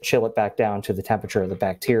safe. Chill it back down to the temperature of the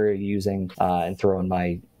bacteria you're using, and throw in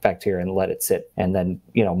my bacteria and let it sit, and then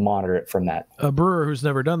monitor it from that. A brewer who's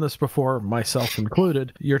never done this before, myself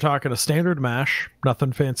included, you're talking a standard mash,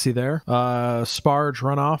 nothing fancy there. Sparge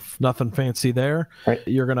runoff, nothing fancy there. Right.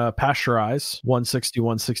 You're gonna pasteurize 160,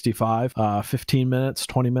 165, 15 minutes,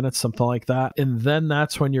 20 minutes, something like that, and then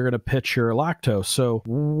that's when you're gonna pitch your lactose. So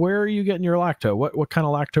where are you getting your lacto? What kind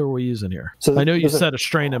of lacto are we using here? So I know you said a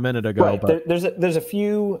strain a minute ago, right, but there's a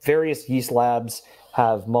few various yeast labs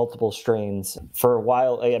have multiple strains. For a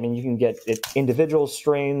while, I mean, you can get individual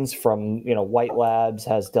strains from, White Labs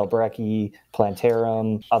has Delbrecki,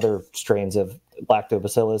 Plantarum, other strains of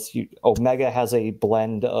Lactobacillus. Omega has a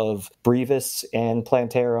blend of Brevis and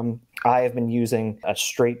Plantarum. I have been using a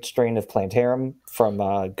straight strain of Plantarum from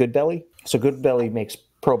Goodbelly. So Goodbelly makes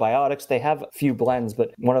probiotics. They have a few blends,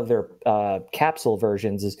 but one of their capsule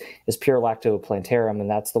versions is pure lactoplantarum, and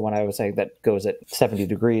that's the one I was saying that goes at 70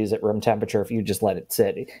 degrees at room temperature. If you just let it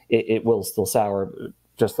sit, it will still sour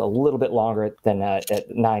just a little bit longer than at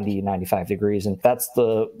 90, 95 degrees. And that's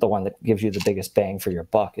the one that gives you the biggest bang for your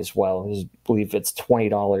buck as well. I believe it's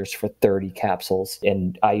 $20 for 30 capsules.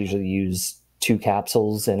 And I usually use 2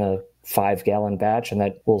 capsules in a 5-gallon batch, and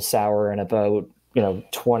that will sour in about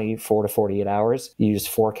 24 to 48 hours. You use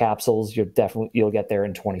 4 capsules, you'll get there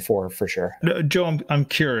in 24 for sure. Joe, I'm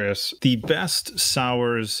curious. The best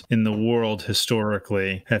sours in the world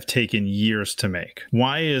historically have taken years to make.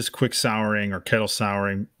 Why is quick souring or kettle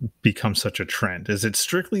souring become such a trend? Is it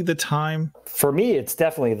strictly the time? For me, it's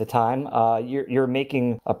definitely the time. You're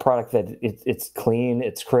making a product that it's clean,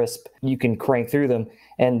 it's crisp, you can crank through them.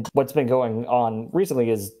 And what's been going on recently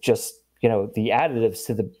is just the additives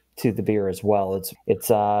to the beer as well.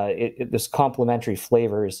 There's complementary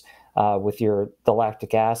flavors with the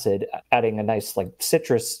lactic acid, adding a nice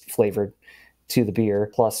citrus flavor to the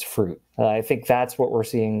beer plus fruit. I think that's what we're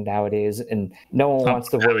seeing nowadays, and no one wants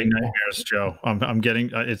to wait. Nightmares, Joe. I'm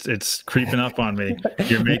getting it's creeping up on me.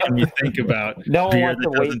 You're making me think about no one beer wants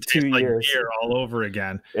that to wait doesn't 2 taste years like beer all over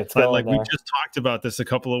again. It's we just talked about this a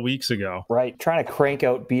couple of weeks ago. Right, trying to crank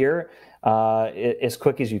out beer as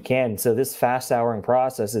quick as you can. So this fast souring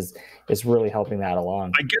process is really helping that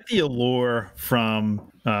along. I get the allure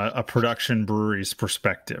from a production brewery's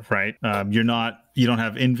perspective, right? You don't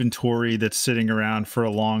have inventory that's sitting around for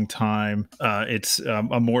a long time. It's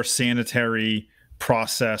a more sanitary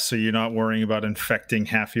process, so you're not worrying about infecting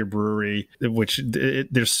half your brewery, which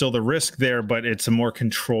there's still the risk there, but it's a more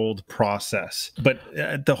controlled process. But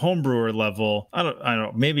at the home brewer level, I don't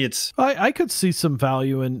know, maybe it's... I could see some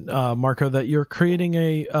value in, Marco, that you're creating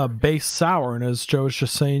a base sour, and as Joe was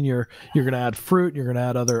just saying, you're going to add fruit, you're going to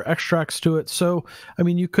add other extracts to it. So, I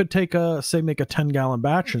mean, you could make a 10-gallon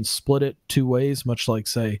batch and split it 2 ways, much like,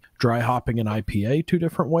 say, dry hopping an IPA 2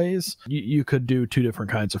 different ways. You could do 2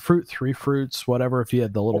 different kinds of fruit, 3 fruits, whatever. If you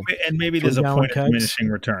had the little, and maybe there's a point of diminishing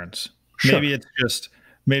returns. Sure.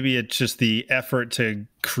 Maybe it's just the effort to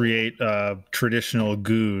create a traditional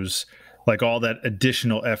goose. Like all that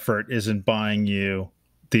additional effort isn't buying you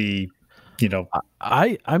the,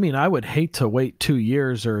 I mean, I would hate to wait 2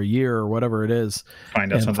 years or a year or whatever it is,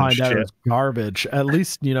 find out it's garbage. At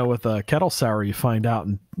least with a kettle sour, you find out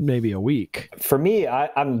in maybe a week. For me,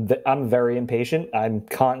 I'm very impatient. I'm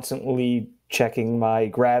constantly checking my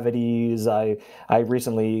gravities. I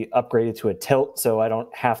recently upgraded to a tilt, so I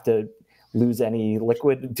don't have to lose any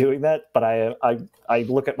liquid doing that. But I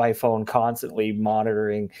look at my phone constantly,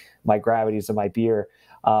 monitoring my gravities of my beer.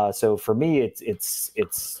 So for me,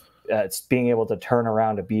 it's being able to turn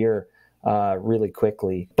around a beer really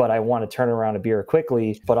quickly. But I want to turn around a beer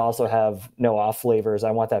quickly, but also have no off flavors.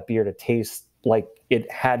 I want that beer to taste like it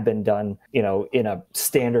had been done, in a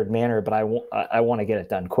standard manner, but I want to get it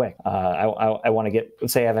done quick. I want to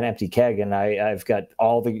say I have an empty keg and I've got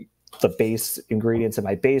all the base ingredients in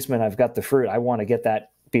my basement. I've got the fruit. I want to get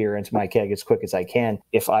that beer into my keg as quick as I can.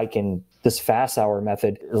 If I can, this fast sour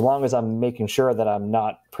method, as long as I'm making sure that I'm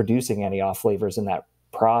not producing any off flavors in that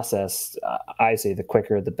process, I say the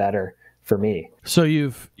quicker the better for me. So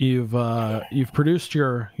you've produced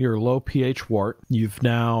your low pH wort. You've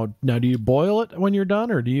now do you boil it when you're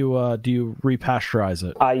done, or do you repasteurize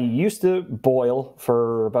it? I used to boil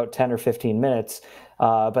for about 10 or 15 minutes,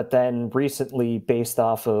 but then recently, based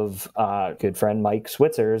off of good friend Mike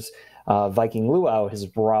Switzer's Viking Luau, his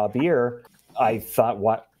raw beer, I thought,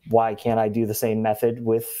 why can't I do the same method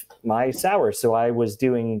with my sours? So I was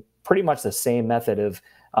doing pretty much the same method of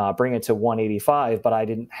bring it to 185, but I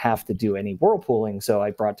didn't have to do any whirlpooling. So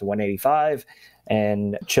I brought it to 185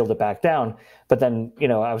 and chilled it back down. But then,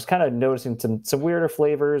 I was kind of noticing some weirder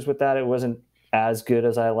flavors with that. It wasn't as good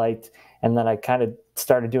as I liked. And then I kind of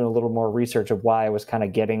started doing a little more research of why I was kind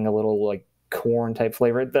of getting a little like corn type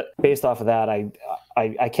flavor. Based off of that,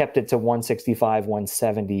 I kept it to 165,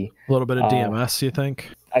 170. A little bit of DMS, you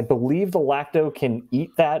think? I believe the lacto can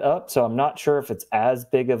eat that up. So I'm not sure if it's as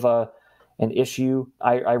big of an issue.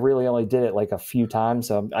 I really only did it like a few times,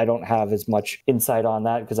 so I don't have as much insight on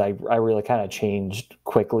that, because I really kind of changed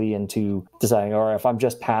quickly into deciding, or if I'm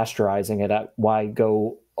just pasteurizing it, why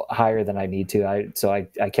go higher than I need to?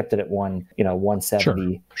 I kept it at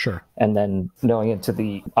 170. Sure. And then knowing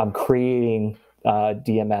into I'm creating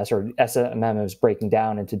DMS, or SMM is breaking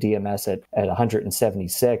down into DMS at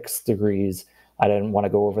 176 degrees. I didn't want to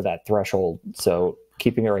go over that threshold, so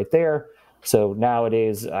keeping it right there. So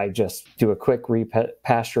nowadays, I just do a quick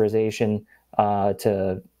repasteurization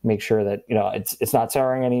to make sure that it's not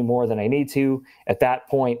souring any more than I need to. At that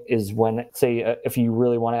point is when, say, if you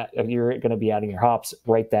really want to, if you're going to be adding your hops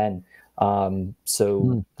right then. Okay.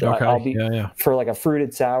 I'll be for like a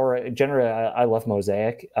fruited sour. Generally, I love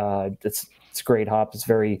Mosaic. It's great hop. It's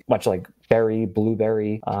very much like berry,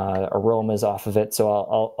 blueberry aromas off of it. So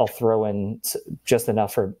I'll throw in just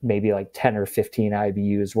enough for maybe like 10 or 15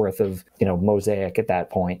 IBUs worth of Mosaic at that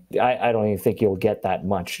point. I don't even think you'll get that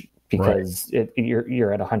much, because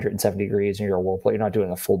you're at 170 degrees and you're a whirlpool. You're not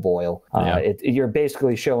doing a full boil. You're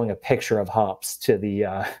basically showing a picture of hops to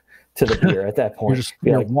the beer at that point.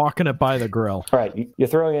 You're like walking it by the grill. All right. You're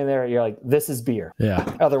throwing it in there. You're like, this is beer. Yeah.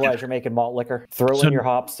 Otherwise, you're making malt liquor. Throw in your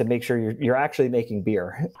hops to make sure you're actually making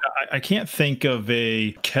beer. I can't think of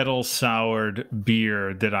a kettle soured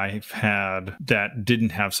beer that I've had that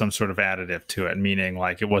didn't have some sort of additive to it, meaning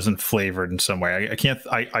like it wasn't flavored in some way.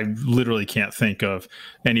 I literally can't think of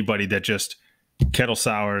anybody that just kettle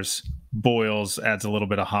sours, boils, adds a little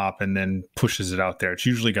bit of hop, and then pushes it out there. It's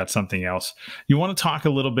usually got something else. You want to talk a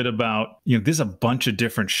little bit about, there's a bunch of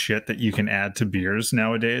different shit that you can add to beers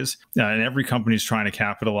nowadays. And every company's trying to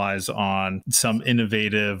capitalize on some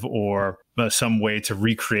innovative or some way to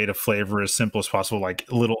recreate a flavor as simple as possible,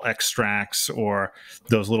 like little extracts or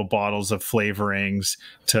those little bottles of flavorings,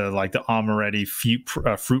 to like the amaretti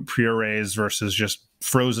fruit purees versus just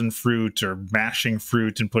frozen fruit or mashing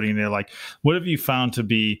fruit and putting it there. Like, what have you found to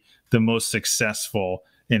be the most successful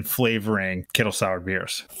in flavoring kettle sour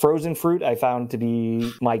beers? Frozen fruit I found to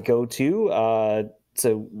be my go-to.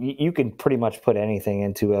 So you can pretty much put anything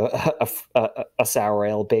into a sour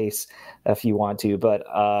ale base if you want to, but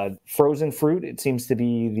frozen fruit, it seems to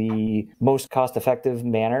be the most cost-effective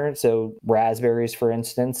manner. So raspberries, for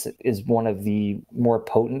instance, is one of the more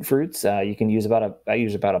potent fruits. You can use I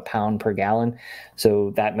use about a pound per gallon.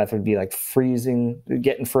 So that method would be like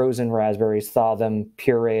getting frozen raspberries, thaw them,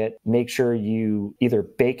 puree it, make sure you either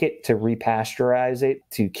bake it to repasteurize it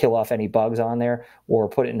to kill off any bugs on there, or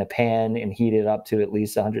put it in a pan and heat it up to at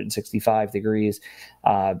least 165 degrees,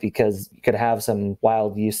 because you could have some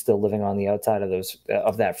wild yeast still living on the outside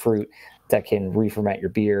of that fruit that can re-ferment your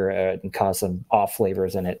beer and cause some off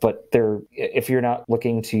flavors in it. But if you're not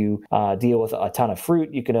looking to deal with a ton of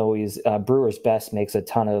fruit, you can always Brewer's Best makes a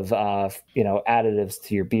ton of additives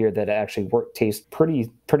to your beer that actually taste pretty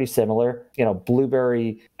similar.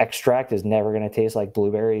 Blueberry extract is never going to taste like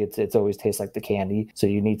blueberry. It's always tastes like the candy. So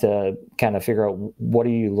you need to kind of figure out, what are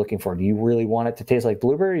you looking for? Do you really want it to taste like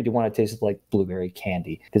blueberry, or do you want it to taste like blueberry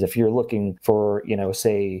candy? Because if you're looking for,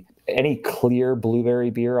 say, any clear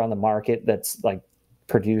blueberry beer on the market that's like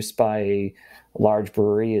produced by a large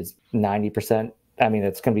brewery is 90%. I mean,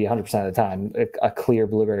 it's going to be 100% of the time. A clear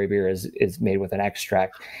blueberry beer is made with an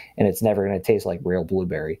extract, and it's never going to taste like real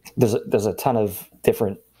blueberry. There's a ton of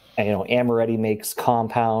different, Amaretti makes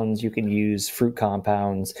compounds. You can use fruit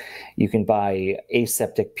compounds. You can buy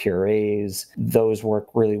aseptic purees. Those work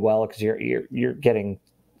really well because you're getting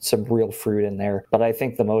some real fruit in there. But I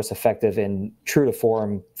think the most effective and true to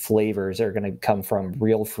form flavors are going to come from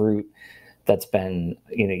real fruit that's been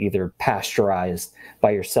either pasteurized by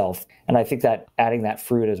yourself. And I think that adding that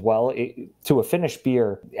fruit as well to a finished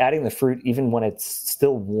beer, adding the fruit even when it's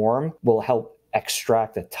still warm will help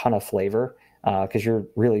extract a ton of flavor. because you're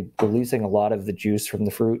really releasing a lot of the juice from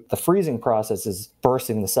the fruit. The freezing process is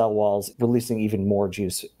bursting the cell walls, releasing even more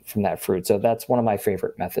juice from that fruit. So that's one of my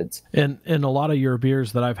favorite methods. And in a lot of your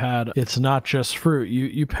beers that I've had, it's not just fruit.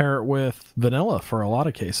 You pair it with vanilla for a lot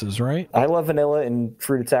of cases, right? I love vanilla in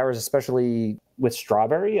fruited sours, especially with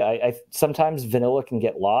strawberry. I sometimes vanilla can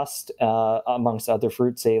get lost amongst other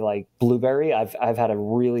fruits, say like blueberry. I've had a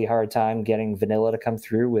really hard time getting vanilla to come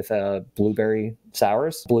through with blueberry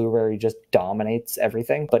sours. Blueberry just dominates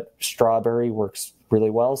everything, but strawberry works really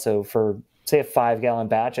well. So for say a 5-gallon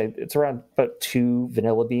batch, it's around about 2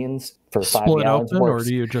 vanilla beans for 5 gallons. Split open, or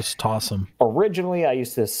do you just toss them? Originally, I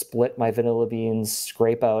used to split my vanilla beans,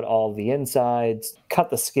 scrape out all the insides, cut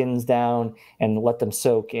the skins down, and let them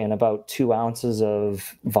soak in about 2 ounces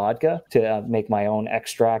of vodka to make my own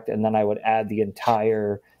extract. And then I would add the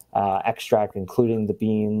entire extract, including the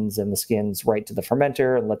beans and the skins, right to the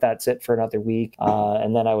fermenter and let that sit for another week.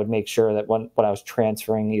 And then I would make sure that when I was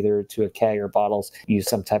transferring either to a keg or bottles, use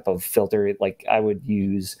some type of filter. Like I would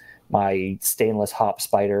use my stainless hop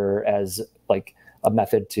spider as like a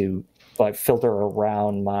method to like filter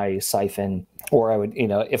around my siphon, or I would,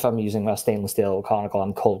 if I'm using a stainless steel conical,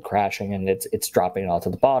 I'm cold crashing and it's dropping it all to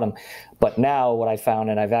the bottom. But now what I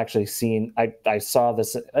found, and I've actually seen, I saw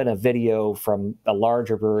this in a video from a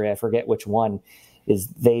larger brewery, I forget which one, is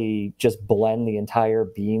they just blend the entire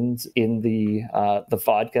beans in the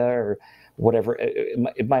vodka or whatever.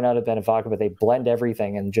 It might not have been a vodka, but they blend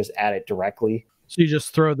everything and just add it directly. So you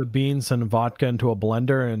just throw the beans and vodka into a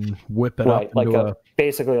blender and whip it right, up like into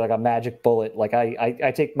basically like a magic bullet. Like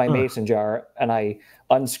I take my mason jar and I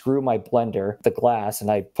unscrew my blender, the glass,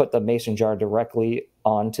 and I put the mason jar directly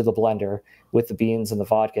onto the blender with the beans and the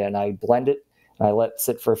vodka, and I blend it and I let it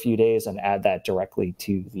sit for a few days and add that directly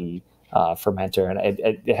to the fermenter, and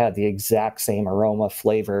it had the exact same aroma,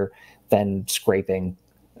 flavor than scraping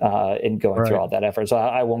and going through all that effort. So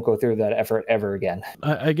I won't go through that effort ever again.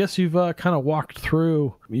 I guess you've kind of walked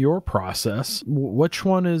through your process. Which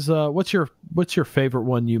one is what's your favorite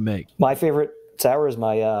one you make? My favorite sour is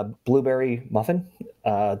my blueberry muffin.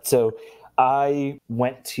 So I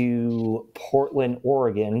went to Portland,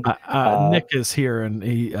 Oregon. Nick is here, and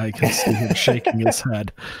I can see him shaking his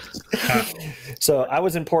head. So I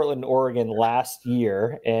was in Portland, Oregon last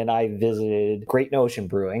year, and I visited Great Notion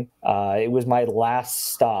Brewing. It was my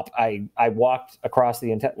last stop. I walked across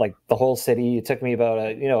the whole city. It took me about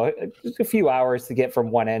a few hours to get from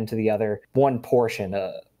one end to the other, one portion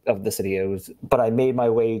of the city. But I made my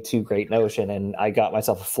way to Great Notion, and I got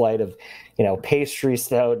myself a flight of, pastry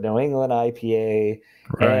stout, New England IPA,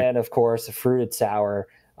 and of course a fruited sour,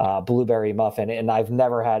 blueberry muffin. And I've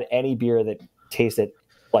never had any beer that tasted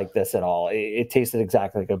like this at all. It tasted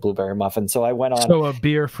exactly like a blueberry muffin. So I went on. So a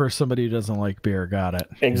beer for somebody who doesn't like beer. Got it.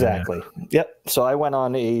 Exactly. Yeah. Yep. So I went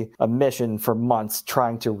on a mission for months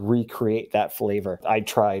trying to recreate that flavor. I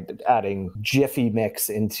tried adding Jiffy mix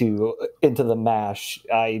into the mash.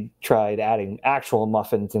 I tried adding actual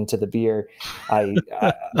muffins into the beer.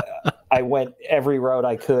 I went every route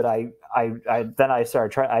I could. Then I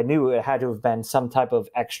started trying. I knew it had to have been some type of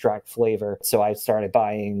extract flavor, so I started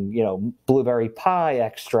buying, blueberry pie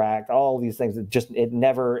extract, all these things. It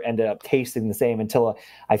never ended up tasting the same until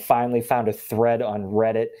I finally found a thread on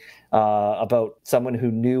Reddit about someone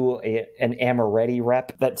who knew an amaretti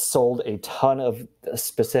rep that sold a ton of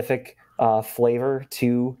specific flavor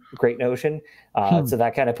to Great Notion. So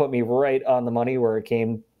that kind of put me right on the money where it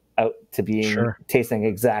came out to being tasting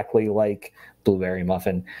exactly like blueberry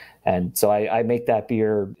muffin. And so I make that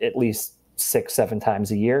beer at least 6-7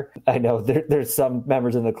 times a year. I know there's some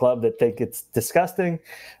members in the club that think it's disgusting.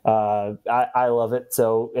 I love it.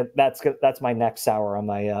 So that's my next sour on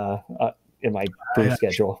my in my brew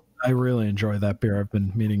schedule. I really enjoy that beer. I've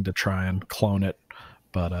been meaning to try and clone it,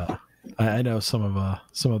 but I know some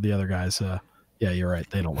of the other guys. Yeah, you're right.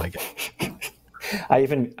 They don't like it. I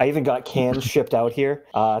even got cans shipped out here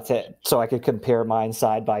so I could compare mine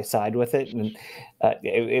side by side with it, and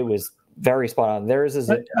it was very spot on. Theirs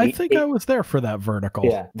is I think I was there for that vertical.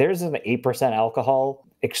 Yeah, theirs is an 8% alcohol,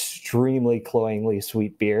 extremely cloyingly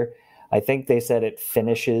sweet beer. I think they said it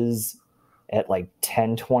finishes at like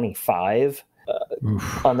 10.25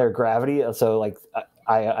 on their gravity. So like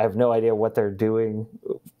I have no idea what they're doing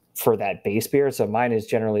for that base beer. So mine is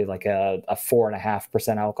generally like a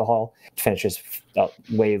 4.5% alcohol. It finishes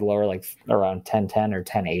way lower, like around 10.10 or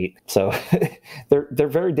 10.8. So they're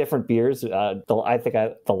very different beers. I think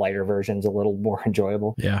the lighter version's a little more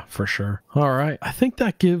enjoyable. Yeah, for sure. All right. I think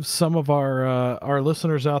that gives some of our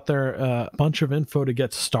listeners out there a bunch of info to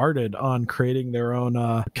get started on creating their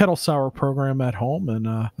own Kettle Sour program at home.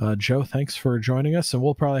 And Joe, thanks for joining us. And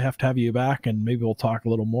we'll probably have to have you back, and maybe we'll talk a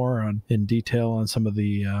little more in detail on some of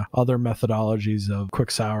the other methodologies of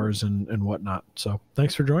quick sours and whatnot. So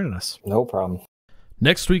thanks for joining us. No problem.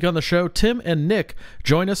 Next week on the show, Tim and Nick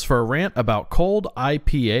join us for a rant about cold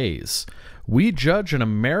IPAs. We judge an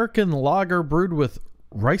American lager brewed with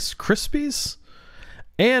Rice Krispies.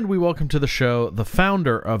 And we welcome to the show the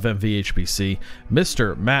founder of MVHBC,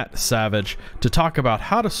 Mr. Matt Savage, to talk about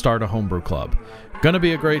how to start a homebrew club. Gonna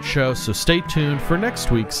be a great show, so stay tuned for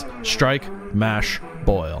next week's Strike, Mash,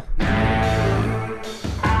 Boil.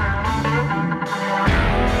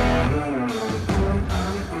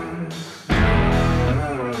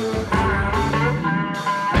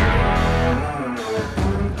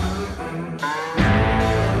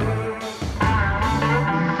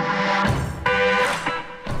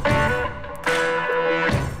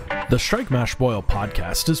 The Strike Mash Boil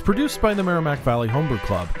podcast is produced by the Merrimack Valley Homebrew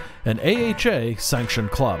Club, an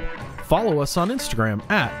AHA-sanctioned club. Follow us on Instagram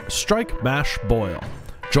at Strike Mash Boil.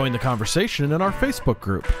 Join the conversation in our Facebook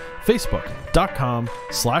group,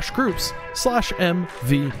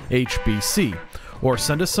 facebook.com/groups/MVHBC, or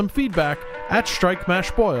send us some feedback at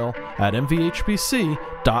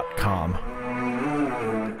strikemashboil@mvhbc.com.